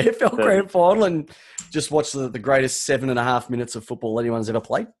 AFL Grand Final and just watch the greatest 7.5 minutes of football anyone's ever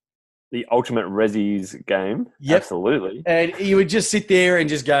played? The ultimate Rezzies game. Yep. Absolutely. And you would just sit there and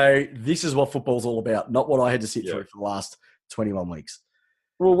just go, this is what football's all about, not what I had to sit through for the last 21 weeks.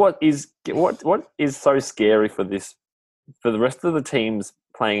 Well, what is so scary for the rest of the teams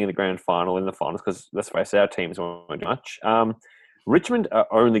playing in the grand final, in the finals, because let's face it, our teams won't do much. Richmond are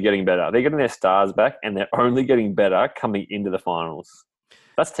only getting better. They're getting their stars back, and they're only getting better coming into the finals.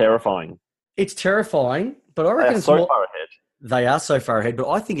 That's terrifying. It's terrifying, but I reckon it's so far ahead. They are so far ahead, but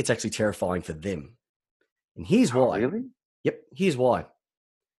I think it's actually terrifying for them. And here's why. Really? Yep, here's why.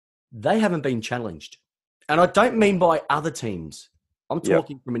 They haven't been challenged. And I don't mean by other teams. I'm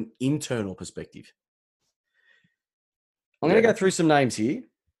talking from an internal perspective. I'm going to go through some names here.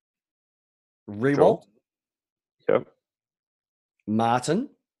 Riewoldt. Yep. Martin.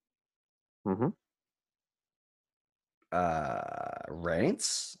 Mm-hmm.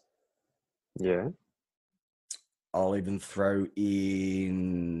 Rance. Yeah. I'll even throw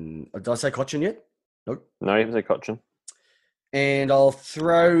in... Did I say Cochin yet? Nope. No, you haven't said Cochin. And I'll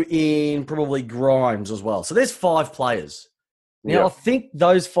throw in probably Grimes as well. So there's 5 players. Now, I think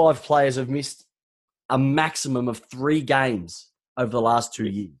those 5 players have missed a maximum of 3 games over the last 2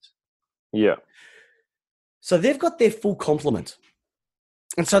 years. Yeah. So they've got their full complement.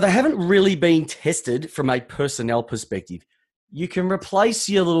 And so they haven't really been tested from a personnel perspective. You can replace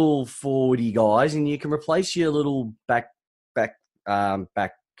your little 40 guys and you can replace your little backline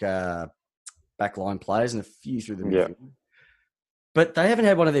players and a few through the midfield. But they haven't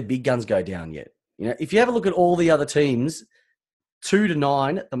had one of their big guns go down yet. If you have a look at all the other teams, 2 to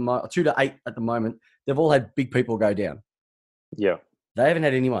 8 at the moment, they've all had big people go down. Yeah. They haven't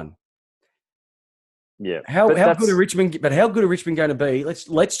had anyone. Yeah. How good are Richmond? But how good are Richmond going to be?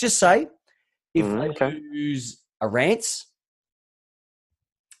 Let's just say if they lose a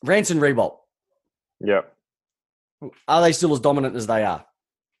Rance and Riewoldt. Yeah. Are they still as dominant as they are?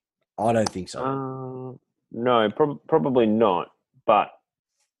 I don't think so. No, probably not. But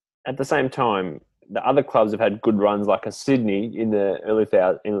at the same time, the other clubs have had good runs, like a Sydney in the early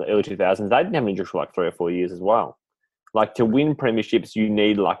 2000s. They didn't have an injury for like 3 or 4 years as well. Like to win premierships, you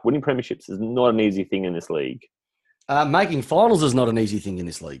need winning premierships is not an easy thing in this league. Making finals is not an easy thing in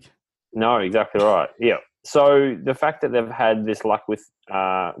this league. No, exactly right. Yeah. So the fact that they've had this luck with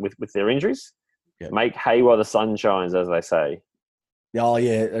their injuries, make hay while the sun shines, as they say. Oh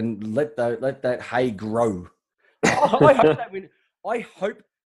yeah, and let that hay grow. I hope they win.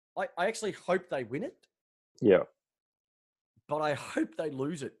 I actually hope they win it. Yeah. But I hope they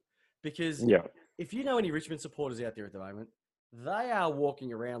lose it because if you know any Richmond supporters out there at the moment, they are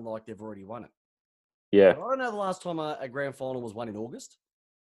walking around like they've already won it. Yeah. But I don't know the last time a grand final was won in August.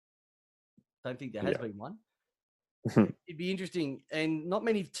 Don't think there has been one. It'd be interesting, and not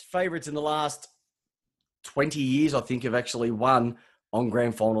many favourites in the last 20 years, I think, have actually won on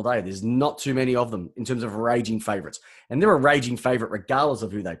grand final day. There's not too many of them in terms of raging favourites. And they're a raging favourite regardless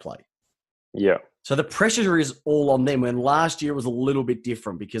of who they play. Yeah. So the pressure is all on them, when last year was a little bit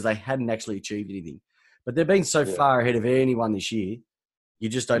different because they hadn't actually achieved anything. But they've been so far ahead of anyone this year, you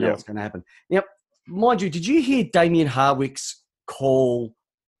just don't know what's going to happen. Now, mind you, did you hear Damien Hardwick's call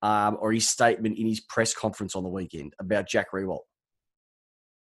or his statement in his press conference on the weekend about Jack Riewoldt?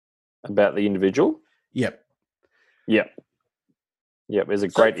 About the individual? Yep. Yep. Yep. It was a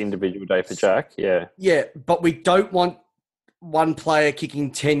great individual day for Jack. Yeah. Yeah, but we don't want one player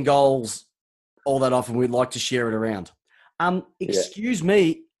kicking 10 goals all that often. We'd like to share it around. Excuse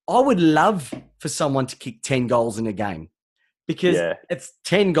me, I would love for someone to kick 10 goals in a game because it's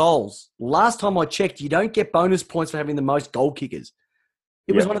 10 goals. Last time I checked, you don't get bonus points for having the most goal kickers.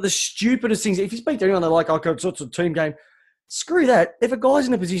 It was one of the stupidest things. If you speak to anyone, they're like, okay, it's a team game. Screw that. If a guy's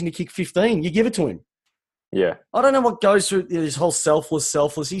in a position to kick 15, you give it to him. Yeah. I don't know what goes through this whole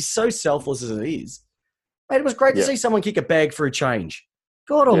selfless. He's so selfless as it is. Mate, it was great to see someone kick a bag for a change.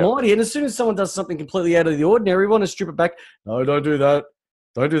 God almighty. And as soon as someone does something completely out of the ordinary, we want to strip it back. No, don't do that.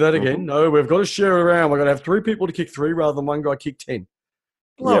 Don't do that again. No, we've got to share it around. We're going to have 3 people to kick 3 rather than one guy kick 10.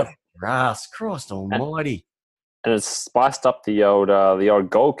 Bloody grass. Christ almighty. And it's spiced up the old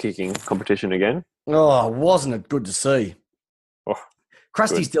goal kicking competition again. Oh, wasn't it good to see? Oh,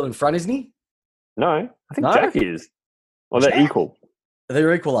 Krusty's still in front, isn't he? No, I think Jack is. Well, they're equal.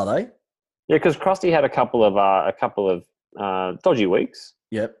 They're equal, are they? Yeah, because Krusty had a couple of dodgy weeks.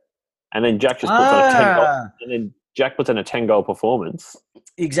 Yep. And then Jack just puts on a 10 goal. And then Jack puts in a 10-goal performance.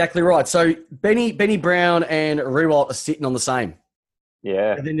 Exactly right. So Benny Brown and Riewoldt are sitting on the same.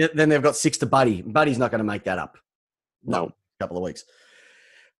 Yeah. And then they've got 6 to Buddy. Buddy's not going to make that up. No. A couple of weeks.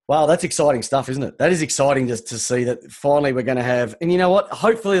 Wow, that's exciting stuff, isn't it? That is exciting just to see that finally we're going to have. And you know what?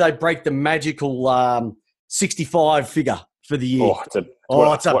 Hopefully they break the magical 65 figure for the year. It's a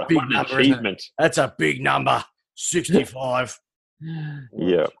big number, isn't it? That's a big number. 65.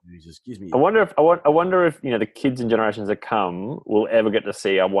 Yeah. Jesus, gives me. I wonder if the kids and generations that come will ever get to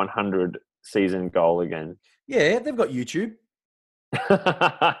see a 100 season goal again. Yeah, they've got YouTube.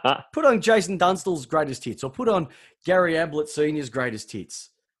 Put on Jason Dunstall's greatest hits, or put on Gary Ablett Senior's greatest hits.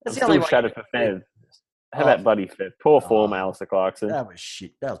 That's the only way. Shattered for Fev. How about Buddy Fev? Poor form, Alistair Clarkson. That was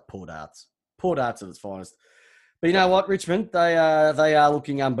shit. That was poor darts. Poor darts at its finest. But you know what, Richmond? They are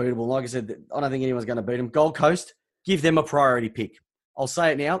looking unbeatable. Like I said, I don't think anyone's going to beat them. Gold Coast, give them a priority pick. I'll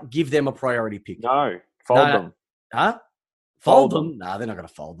say it now. Give them a priority pick. No, fold them. Huh? Fold them? No, they're not going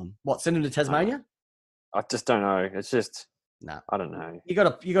to fold them. What? Send them to Tasmania? I just don't know. It's just. No, I don't know. You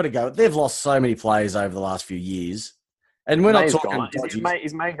got to go. They've lost so many players over the last few years, and we're May's not talking.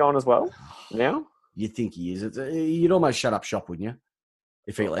 Is May gone as well now? You think he is? You'd almost shut up shop, wouldn't you?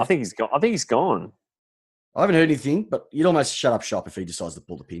 If he left, I think he's gone. I think he's gone. I haven't heard anything, but you'd almost shut up shop if he decides to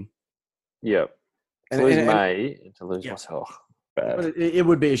pull the pin. Yeah, to lose May and to lose myself. Bad. But it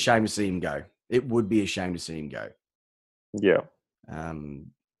would be a shame to see him go. It would be a shame to see him go. Yeah.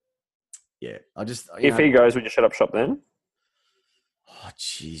 Yeah. I just if he goes, would you shut up shop then? Oh,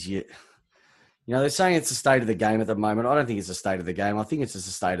 jeez, yeah. You know, they're saying it's the state of the game at the moment. I don't think it's the state of the game. I think it's just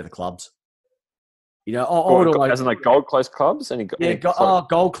the state of the clubs. You know, as in like Gold Coast clubs?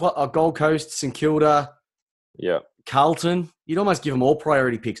 Gold Coast, St Kilda, Carlton. You'd almost give them all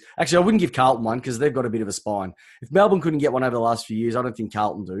priority picks. Actually, I wouldn't give Carlton one because they've got a bit of a spine. If Melbourne couldn't get one over the last few years, I don't think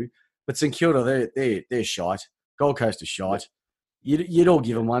Carlton do. But St Kilda, they're shite. Gold Coast is shite. You'd all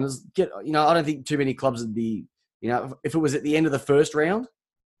give them one. I don't think too many clubs would be. You know, if it was at the end of the first round,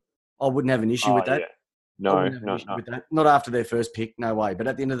 I wouldn't have an issue with that. Yeah. No. With that. Not after their first pick, no way. But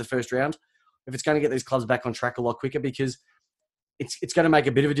at the end of the first round, if it's going to get these clubs back on track a lot quicker, because it's going to make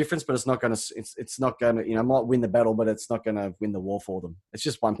a bit of a difference, but it's not going to, might win the battle, but it's not going to win the war for them. It's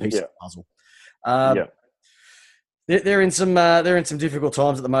just one piece of the puzzle. They're in some difficult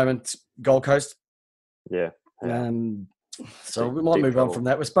times at the moment, Gold Coast. Yeah. So we might move on from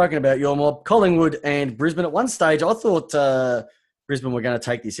that. We've spoken about your mob, Collingwood and Brisbane. At one stage, I thought Brisbane were going to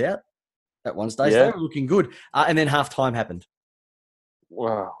take this out. At one stage, they were looking good, and then half time happened.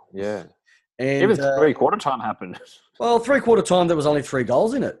 Wow. Yeah. And even 3/4 time happened. Well, 3/4 time there was only 3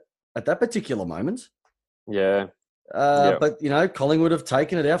 goals in it at that particular moment. Yeah. But Collingwood have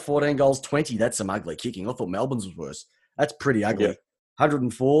taken it out 14 goals, 20. That's some ugly kicking. I thought Melbourne's was worse. That's pretty ugly. Yep.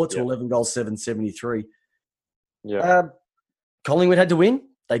 104 to 11 goals, 773. Yeah. Collingwood had to win.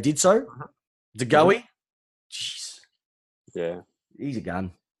 They did so. De Goey, jeez. Yeah. He's a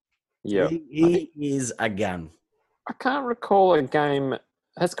gun. Yeah. He is a gun. I can't recall a game.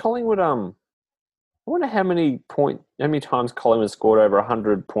 Has Collingwood I wonder how many times Collingwood scored over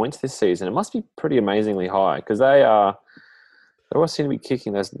 100 points this season. It must be pretty amazingly high because they always seem to be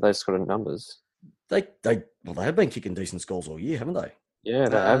kicking those sort of numbers. They have been kicking decent scores all year, haven't they? Yeah,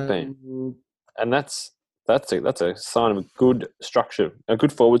 they have been. And that's a sign of a good structure, a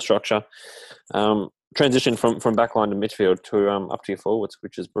good forward structure. Transition from backline to midfield to up to your forwards,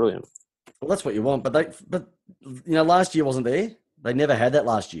 which is brilliant. Well, that's what you want, but last year wasn't there. They never had that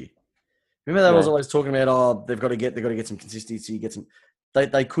last year. Remember, they was always talking about they've got to get some consistency, get some.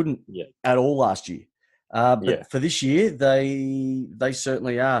 They couldn't at all last year, but for this year they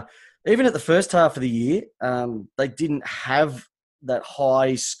certainly are. Even at the first half of the year, they didn't have that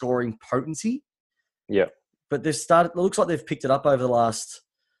high scoring potency. Yeah, but they've started. It looks like they've picked it up over the last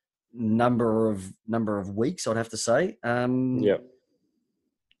number of weeks. I'd have to say. I'm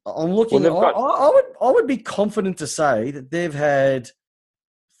looking. I would be confident to say that they've had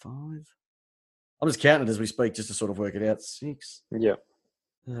 5. I'm just counting it as we speak, just to sort of work it out. 6. Yeah.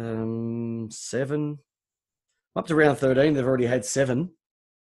 7. Up to round 13, they've already had 7.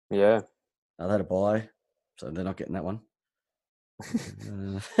 Yeah. They had a bye, so they're not getting that one.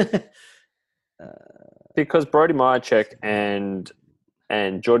 Because Brody Myercheck and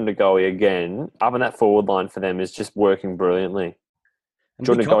Jordan De Goey again, up in that forward line for them is just working brilliantly. And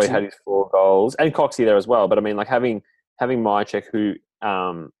Jordan De Goey had his 4 goals, and Coxie there as well. But I mean, like having Myercheck,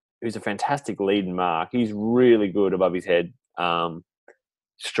 who's a fantastic lead and mark. He's really good above his head,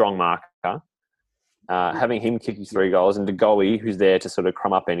 strong marker. Having him kick his 3 goals, and De Goey, who's there to sort of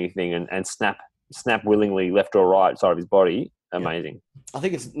crumb up anything and snap willingly left or right side of his body, amazing. I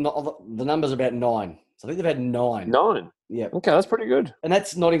think it's not the number's about 9. So I think they've had 9. 9? Yeah. Okay, that's pretty good. And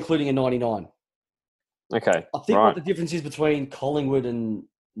that's not including a 99. Okay. I think what the difference is between Collingwood and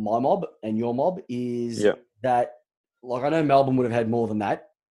my mob and your mob is that, like, I know Melbourne would have had more than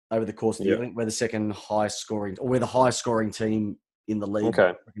that over the course of the year. I think we're the second highest scoring, or we're the highest scoring team in the league,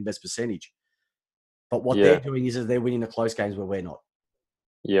 best percentage. But what they're doing is they're winning the close games where we're not.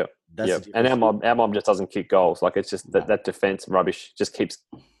 Yeah. And our mob just doesn't kick goals. Like, it's just that defense rubbish just keeps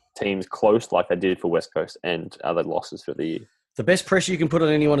teams close, like they did for West Coast and other losses for the year. The best pressure you can put on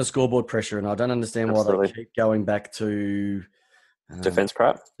anyone is scoreboard pressure, and I don't understand why they keep going back to defense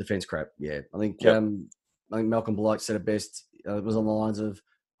crap. Defense crap, yeah. I think Malcolm Blight said it best. It was on the lines of,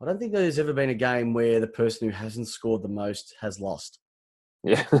 I don't think there's ever been a game where the person who hasn't scored the most has lost.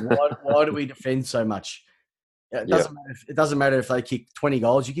 Yeah. Why do we defend so much? It doesn't matter if they kick 20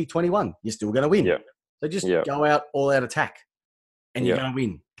 goals, you kick 21. You're still going to win. Yeah. So just go out, all out attack, and you're going to win.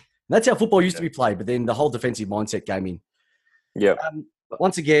 And that's how football used to be played, but then the whole defensive mindset came in. Yeah.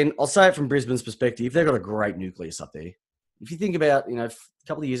 Once again, I'll say it from Brisbane's perspective, they've got a great nucleus up there. If you think about, a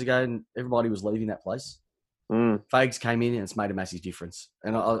couple of years ago, and everybody was leaving that place, Fags came in and it's made a massive difference.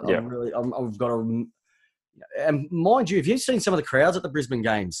 And I've got to, and mind you, if you've seen some of the crowds at the Brisbane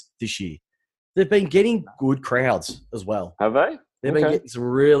games this year, they've been getting good crowds as well. Have they? They've been getting some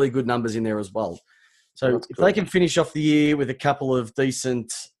really good numbers in there as well. So if they can finish off the year with a couple of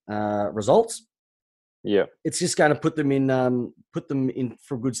decent results, it's just going to put them in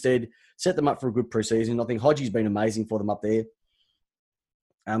for good stead, set them up for a good preseason. I think Hodgie's been amazing for them up there.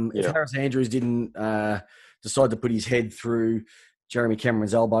 If Harris Andrews didn't decide to put his head through Jeremy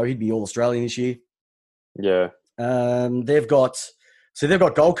Cameron's elbow, he'd be All-Australian this year. Yeah. They've got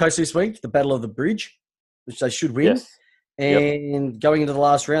Gold Coast this week, the Battle of the Bridge, which they should win. Yes. And going into the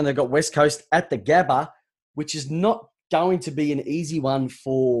last round, they've got West Coast at the Gabba, which is not going to be an easy one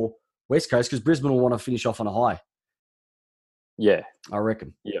for West Coast because Brisbane will want to finish off on a high. Yeah. I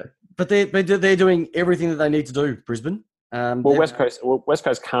reckon. Yeah. But they're doing everything that they need to do, Brisbane. West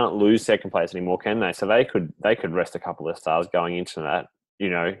Coast can't lose second place anymore, can they? So they could rest a couple of stars going into that.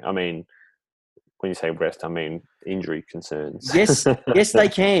 I mean, when you say rest, I mean injury concerns. Yes, they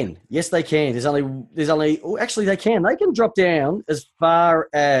can. Yes, they can. There's only. Actually, they can. They can drop down as far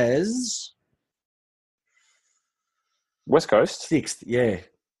as West Coast 6th. Yeah.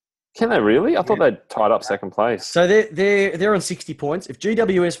 Can they really? I thought they'd tied up second place. So they're on 60 points. If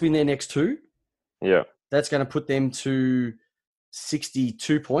GWS win their next two, Yeah. that's going to put them to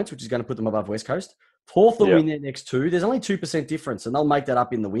 62 points, which is going to put them above West Coast. Perth will win their next two. There's only 2% difference, and they'll make that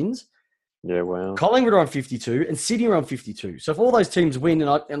up in the wins. Yeah, wow. Collingwood are on 52, and Sydney are on 52. So if all those teams win,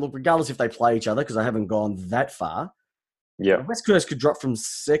 and look, regardless if they play each other, because they haven't gone that far, West Coast could drop from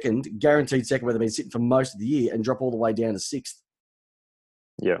second, guaranteed second, where they've been sitting for most of the year, and drop all the way down to sixth.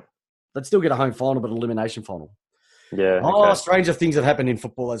 Yeah. They'd still get a home final, but an elimination final. Yeah. Oh, stranger things have happened in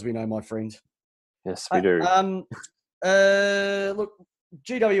football, as we know, my friend. Yes, we do. Look,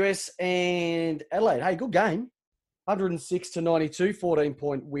 GWS and Adelaide. Hey, good game. 106-92,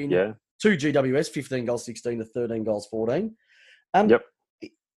 14-point win. Yeah. To GWS, 15 goals, 16 to 13 goals, 14.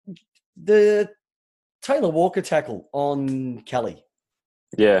 The Taylor Walker tackle on Kelly.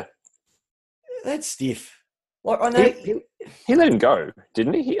 Yeah. That's stiff. Like, I know he let him go,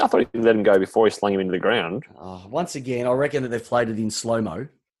 didn't he? I thought he let him go before he slung him into the ground. Once again, I reckon that they've played it in slow-mo,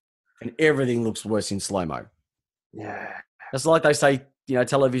 and everything looks worse in slow-mo. Yeah. It's like they say,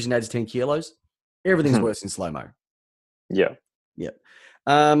 television adds 10 kilos. Everything's worse in slow-mo. Yeah. Yeah.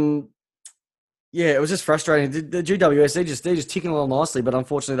 It was just frustrating. The GWS, they're just ticking along nicely, but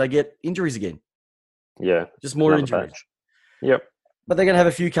unfortunately they get injuries again. Yeah. Just more injuries. Yep. But they're going to have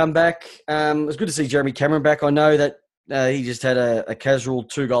a few come back. It was good to see Jeremy Cameron back. I know that he just had a casual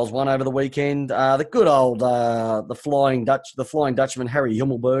 2 goals, 1 over the weekend. The good old the Flying Dutchman, Harry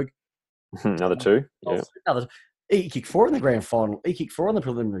Himmelberg. Another 2. Yeah. He kicked 4 in the grand final. He kicked 4 in the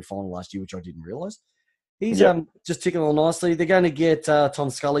preliminary final last year, which I didn't realise. He's just ticking along nicely. They're going to get Tom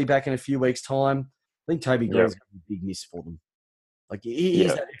Scully back in a few weeks' time. I think Toby Green's going to be a big miss for them. Like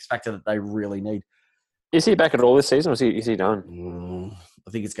he's that X factor that they really need. Is he back at all this season, or is he done?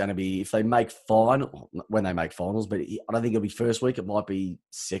 I think it's going to be if they make when they make finals, but I don't think it'll be first week. It might be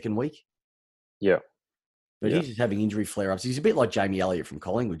second week. Yeah. But he's just having injury flare-ups. He's a bit like Jamie Elliott from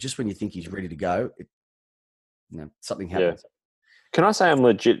Collingwood. Just when you think he's ready to go, something happens. Yeah. Can I say I'm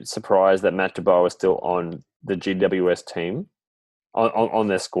legit surprised that Matt DeBoer is still on the GWS team, on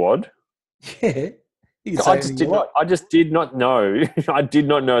their squad? Yeah. I just did not know. I did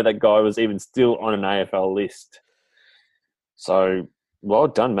not know that guy was even still on an AFL list. So well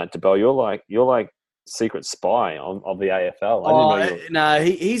done, Matt DeBoer. You're like secret spy of the AFL. No,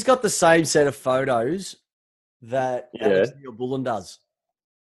 he's got the same set of photos that Alex Neil-Bullen does.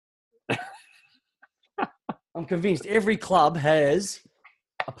 I'm convinced every club has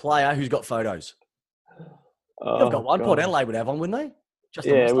a player who's got photos. They've got one. Port Adelaide would have one, wouldn't they?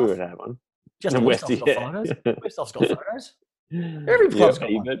 We would have one. Justin Westhoff's got photos. Westhoff's got photos. Every club's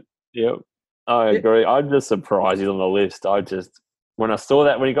got one. Yep. I agree. I'm just surprised he's on the list. When I saw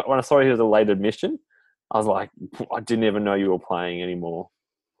that when I saw he was a late admission, I was like, I didn't even know you were playing anymore.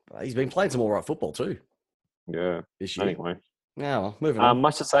 He's been playing some all right football too. Yeah. This year. Anyway. Yeah, well, moving on.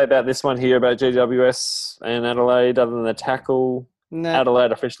 Much to say about this one here about GWS and Adelaide, other than the tackle.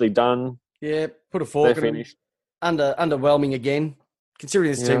 Adelaide officially done. Yeah, put a fork in them. Underwhelming again,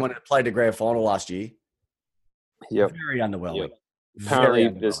 considering this team when it played a grand final last year. Yep. Very underwhelming. Yep. Apparently,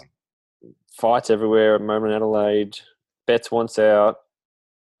 there's fights everywhere at the moment in Adelaide. Betts wants out.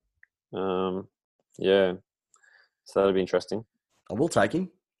 So that'll be interesting. I will take him.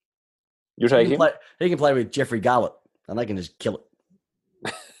 You'll take him? He can play with Jeffrey Garlett, and they can just kill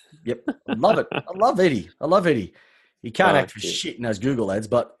it. Yep. I love it. I love Eddie. He can't act for shit in those Google ads,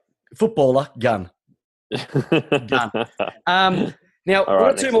 but footballer, gun. Gun. Now,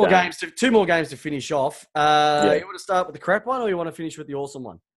 right, two more games to finish off. You want to start with the crap one, or you want to finish with the awesome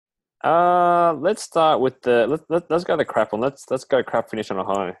one? Let's start with let's go the crap one. Let's go crap finish on a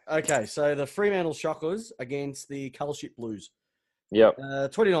high. Okay, so the Fremantle Shockers against the Cullship Blues. Yep.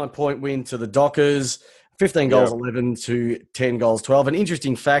 29-point win to the Dockers. 15 goals, 11 to 10 goals, 12. An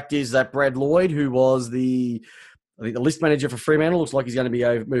interesting fact is that Brad Lloyd, who was the list manager for Fremantle, looks like he's going to be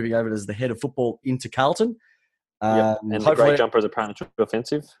moving over as the head of football into Carlton. And the great jumper is apparently too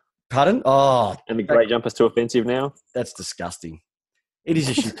offensive. Pardon? Oh, and the great jumper's too offensive now. That's disgusting. It is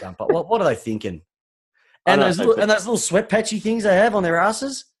a shit jumper. What are they thinking? And those little sweat patchy things they have on their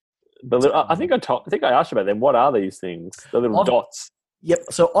asses. I think I asked you about them. What are these things? The little dots. Yep.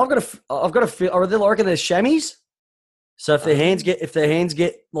 So I've got to feel. Or I reckon they're chamois. So if their hands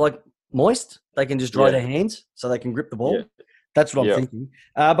get like moist, they can just dry their hands so they can grip the ball. Yeah. That's what I'm thinking.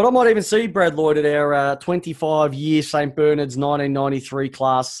 But I might even see Brad Lloyd at our 25-year St. Bernard's 1993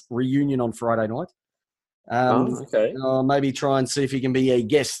 class reunion on Friday night. Maybe try and see if he can be a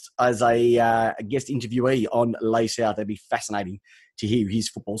guest as a guest interviewee on Lay South. That'd be fascinating to hear his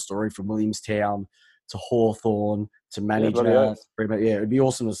football story from Williamstown to Hawthorn, to manager. bloody oath. It'd be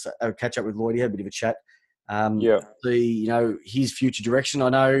awesome to catch up with Lloyd. Have a bit of a chat. Yeah. See, his future direction. I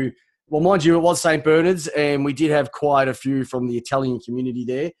know. Well, mind you, it was St. Bernard's, and we did have quite a few from the Italian community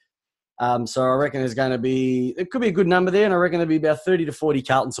there. So I reckon it could be a good number there, and I reckon there'll be about 30 to 40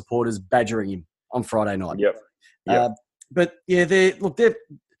 Carlton supporters badgering him on Friday night. Yep. But yeah,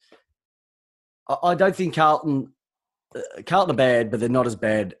 I don't think Carlton are bad, but they're not as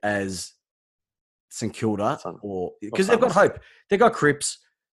bad as St Kilda, because they've got hope. They've got Cripps,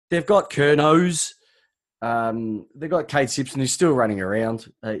 they've got Curnows, they've got Kate Simpson, who's still running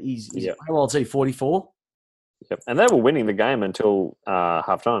around. He's how old is he? 44. Yep, and they were winning the game until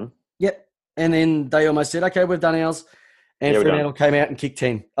half time. Yep, and then they almost said, "Okay, we've done ours." And Fremantle came out and kicked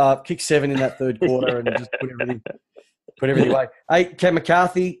 7 in that third quarter, and just put everything away. Hey, Cam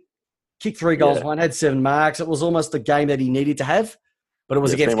McCarthy kicked 3 goals, had 7 marks. It was almost the game that he needed to have, but it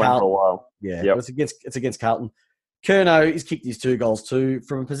was against Carlton. For a while. Yeah, it's against Carlton. Curnow, he's kicked his 2 goals too.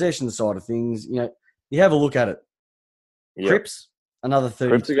 From a possession side of things, you have a look at it. Yep. Cripps, another 30.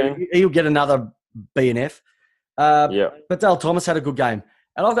 Cripps again. He'll get another BNF. But Dale Thomas had a good game.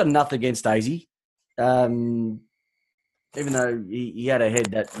 And I've got nothing against Daisy. Even though he had a head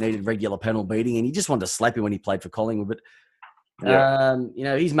that needed regular penalty beating, and he just wanted to slap him when he played for Collingwood. But,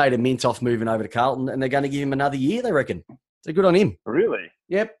 he's made a mint off moving over to Carlton, and they're going to give him another year, they reckon. So good on him. Really?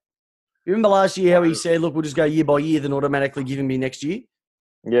 Yep. Remember last year how he said, look, we'll just go year by year, then automatically give him me next year?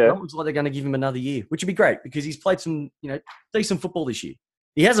 Yeah. It looks like they're going to give him another year, which would be great because he's played some, decent football this year.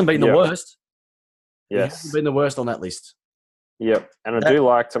 He hasn't been the worst. Yes. He hasn't been the worst on that list. Yep. And I do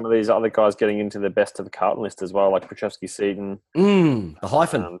like some of these other guys getting into the best of the Carlton list as well, like Krzyzewski-Seaton. The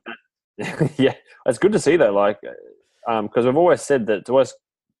hyphen. Yeah. It's good to see, though, because we've always said that it's always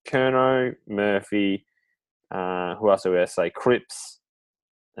Curnow, Murphy, who else do we say? Cripps.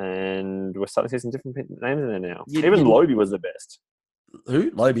 And we're starting to see some different names in there now. Even Lobe was the best. Who?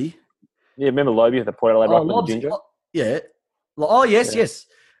 Lobe? Yeah, remember Lobe at the Port Adelaide Rock with the ginger? Yeah. Oh, yes.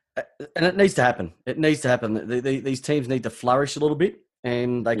 And it needs to happen. It needs to happen. These teams need to flourish a little bit,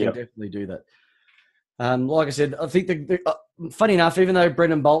 and they can definitely do that. Like I said, I think funny enough, even though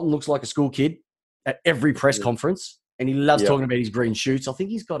Brendan Bolton looks like a school kid at every press conference, and he loves talking about his green shoots, I think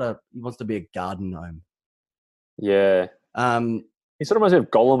he wants to be a garden gnome. Yeah. He sort of reminds me of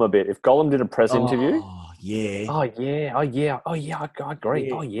Gollum a bit. If Gollum did a press interview. Yeah. Oh, yeah. I agree.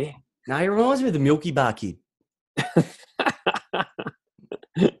 Yeah. Oh, yeah. No, he reminds me of the Milky Bar kid.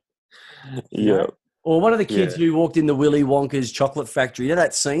 Yeah. Or one of the kids who walked in the Willy Wonka's chocolate factory. You know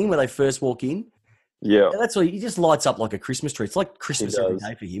that scene where they first walk in? Yeah. That's what he just lights up like a Christmas tree. It's like Christmas every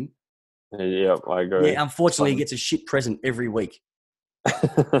day for him. Yeah, I agree. Yeah, unfortunately, he gets a shit present every week.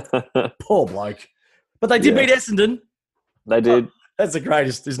 Poor bloke. But they did beat Essendon. They did. That's the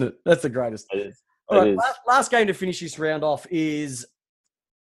greatest, isn't it? That's the greatest. It is. All right, last game to finish this round off is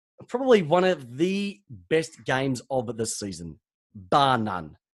probably one of the best games of the season, bar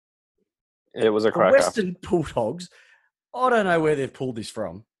none. It was a The cracker. Western Bulldogs, I don't know where they've pulled this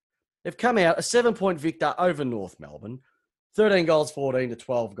from. They've come out a 7-point victor over North Melbourne, 13 goals 14 to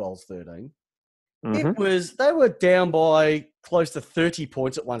 12 goals 13. Mm-hmm. They were down by close to 30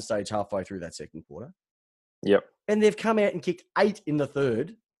 points at one stage halfway through that second quarter. Yep. And they've come out and kicked 8 in the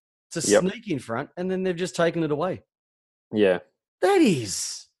third to sneak in front, and then they've just taken it away. Yeah. That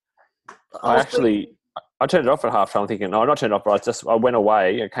is... I turned it off at half time thinking, no, not turned it off, but I went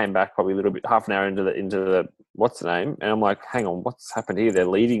away. I came back probably a little bit, half an hour into the what's the name? And I'm like, hang on, what's happened here? They're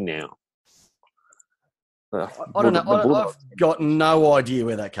leading now. I don't know. I've got no idea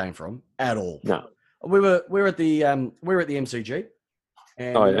where that came from at all. No. We were at the MCG,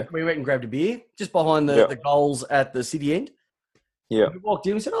 and we went and grabbed a beer just behind the goals at the city end. Yeah. We walked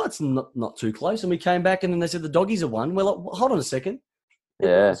in and said, it's not too close. And we came back and then they said the doggies have won. We're like, hold on a second. It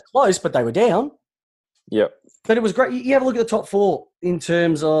was close, but they were down. Yep. But it was great. You have a look at the top 4 in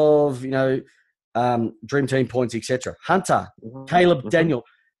terms of, Dream Team points, etc. Hunter, Caleb, Daniel.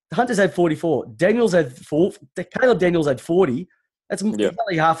 The Hunters had 44. Daniels had 4. Caleb Daniels had 40. That's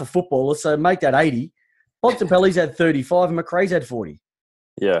only half a footballer, so make that 80. Bontempelli's had 35 and McRae's had 40.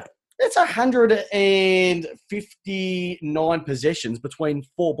 Yeah. That's 159 possessions between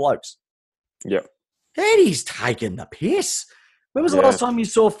 4 blokes. Yep. Eddie's taking the piss. When was the last time you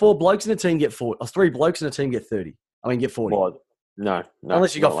saw 4 blokes in a team get 40? Or 3 blokes in a team get 30? Get 40. Well, no.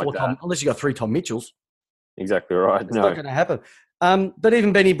 Unless you got 4 unless you got 3 Tom Mitchells. Exactly right. It's not going to happen. But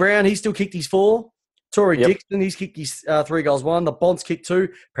even Benny Brown, he still kicked his 4. Tory Dixon, he's kicked his 3 goals 1. The Bonds kicked 2.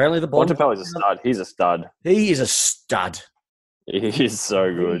 Apparently the Bonds... Bontempelli's a stud. He's a stud. He is a stud. He is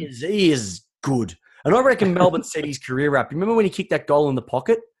so good. He is good. And I reckon Melbourne set his career up. Remember when he kicked that goal in the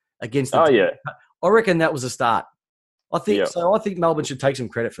pocket against the... I reckon that was a start. I think Yeah. so. I think Melbourne should take some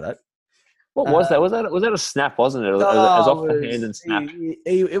credit for that. What was that? Was that a snap, wasn't it? It was off the hand and snapped.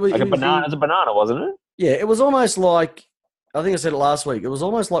 It was Like a banana. It was a banana, wasn't it? Yeah, it was almost like, I think I said it last week, it was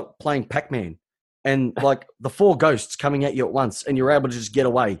almost like playing Pac-Man and like the 4 ghosts coming at you at once and you're able to just get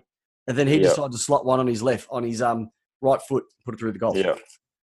away. And then he decided to slot one on his right foot, put it through the goal. Yeah.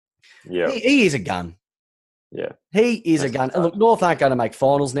 Yeah. He is a gun. Yeah. He is a gun. And look, North aren't going to make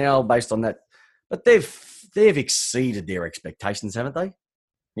finals now based on that. But they've exceeded their expectations, haven't they?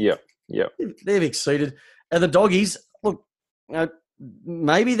 Yeah. Yeah. They've exceeded. And the Doggies, look,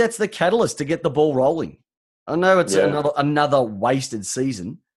 maybe that's the catalyst to get the ball rolling. I know it's another wasted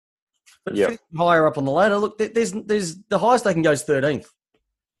season, but higher up on the ladder, look, there's the highest they can go is 13th.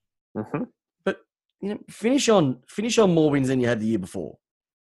 Mm-hmm. But finish on more wins than you had the year before.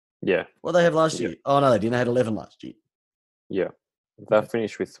 Yeah. What they have last year? Oh no, they didn't. They had 11 last year. Yeah. They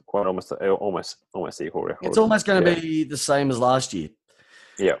finished with quite almost equal record. It's almost going to be the same as last year.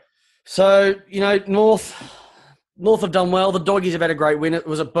 Yeah. So North have done well. The Doggies have had a great win. It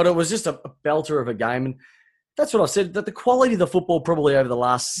was just a belter of a game, and that's what I've said. That the quality of the football probably over the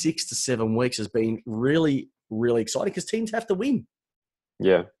last 6 to 7 weeks has been really, really exciting because teams have to win.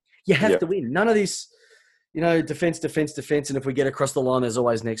 Yeah, you have to win. None of this, defense, and if we get across the line, there's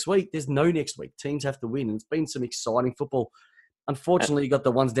always next week. There's no next week. Teams have to win, and it's been some exciting football. Unfortunately, you got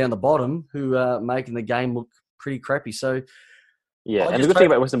the ones down the bottom who are making the game look pretty crappy. So. Yeah, and the good thing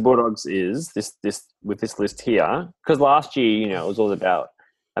about Western Bulldogs is this with this list here, because last year, it was all about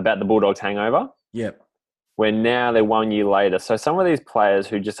the Bulldogs hangover. Yeah. Where now they're 1 year later. So some of these players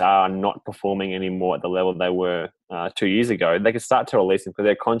who just are not performing anymore at the level they were 2 years ago, they can start to release them because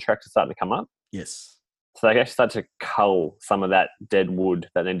their contracts are starting to come up. Yes. So they can actually start to cull some of that dead wood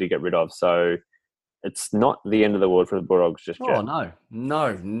that they need to get rid of. So it's not the end of the world for the Bulldogs just yet. Oh,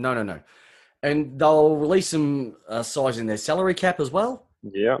 no. And they'll release some size in their salary cap as well.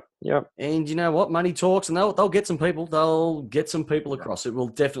 Yeah. And you know what? Money talks, and they'll get some people. They'll get some people across. It will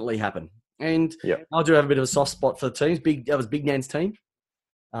definitely happen. And I do have a bit of a soft spot for the teams. That was Big Nan's team,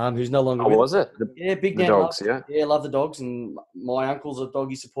 who's no longer with was it? Big Nan. Dogs, love the Dogs. And my uncle's a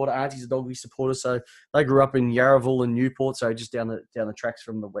Doggy supporter. Auntie's a Doggy supporter. So they grew up in Yarraville and Newport, so just down the tracks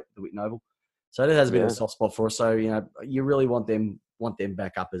from the Whitten Oval. So that has a bit of a soft spot for us. So, you really want them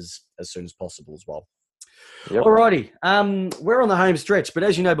back up as soon as possible as well. Yep. Alrighty. We're on the home stretch, but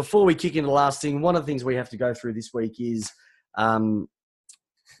as you know, before we kick into the last thing, one of the things we have to go through this week is the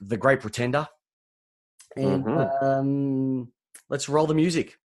Great Pretender. And let's roll the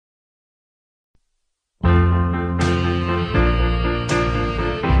music.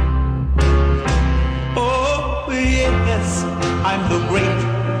 Oh, yes, I'm the Great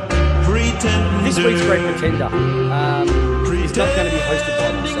Pretender. This week's Great Pretender is not going to be hosted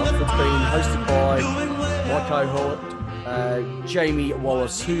by myself. It's been hosted by my cohort, Jamie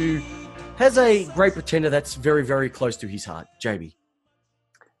Wallace, who has a Great Pretender that's very, very close to his heart. Jamie.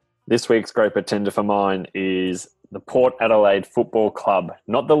 This week's Great Pretender for mine is the Port Adelaide Football Club.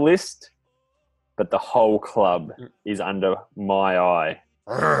 Not the list, but the whole club is under my eye.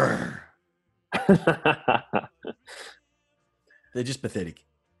 They're just pathetic.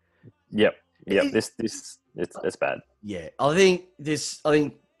 Yep. It's bad. Yeah, I think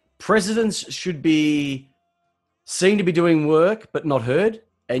presidents should be seen to be doing work but not heard,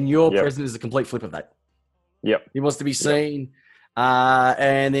 and your president is the complete flip of that. Yep. He wants to be seen,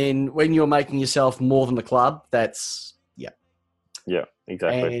 and then when you're making yourself more than the club, that's Yeah,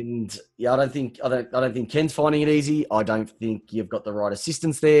 exactly. And I don't think Ken's finding it easy. I don't think you've got the right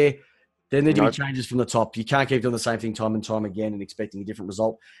assistants there. There need to be changes from the top. You can't keep doing the same thing time and time again and expecting a different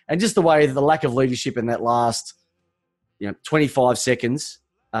result. And just the way the lack of leadership in that last 25 seconds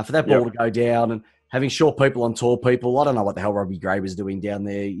for that ball to go down and having short people on tall people. I don't know what the hell Robbie Gray was doing down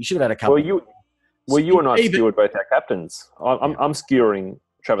there. You should have had a couple. Well, you and I skewered both our captains. I'm skewering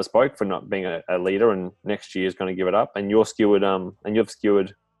Travis Boak for not being a leader, and next year is going to give it up. And you've skewered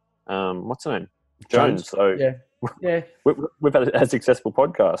what's her name? Jones. So yeah, we've had a successful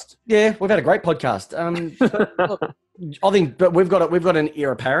podcast. Yeah, we've had a great podcast. But we've got an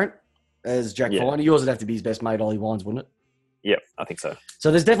heir apparent as Jack Finer. Yours would have to be his best mate, Ollie Wines, wouldn't it? Yeah, I think so.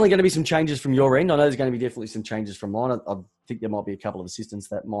 So there's definitely going to be some changes from your end. I know there's going to be definitely some changes from mine. I think there might be a couple of assistants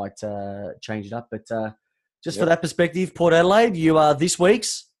that might change it up. But just for that perspective, Port Adelaide, you are this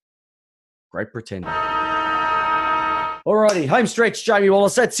week's Great Pretender. Alrighty, home stretch, Jamie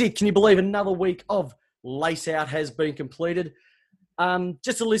Wallace. That's it. Can you believe another week of Lace Out has been completed?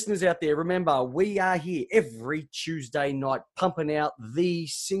 Just the listeners out there, remember, we are here every Tuesday night pumping out the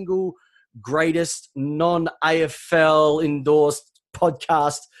single greatest non-AFL endorsed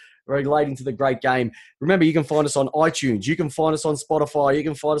podcast relating to the great game. Remember, you can find us on iTunes. You can find us on Spotify. You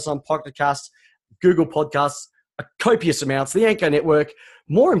can find us on Pocket Casts, Google Podcasts, a copious amounts, the Anchor Network.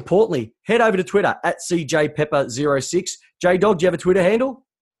 More importantly, head over to Twitter at CJPepper06. J-Dog, do you have a Twitter handle?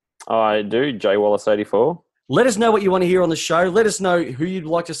 I do, JWallace84. Let us know what you want to hear on the show. Let us know who you'd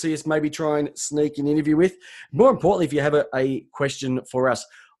like to see us maybe try and sneak an interview with. More importantly, if you have a question for us,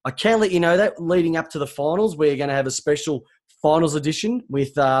 I can let you know that leading up to the finals, we're going to have a special finals edition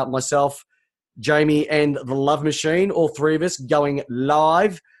with myself, Jamie, and the Love Machine, all three of us going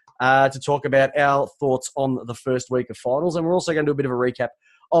live to talk about our thoughts on the first week of finals. And we're also going to do a bit of a recap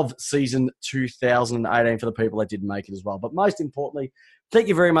of season 2018 for the people that didn't make it as well. But most importantly, thank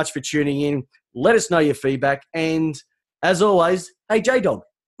you very much for tuning in. Let us know your feedback. And as always, hey, J-Dog,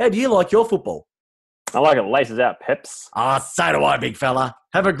 how do you like your football? I like it laces out, Peps. So do I, big fella.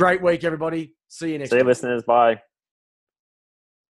 Have a great week, everybody. See you next See you, week. listeners. Bye.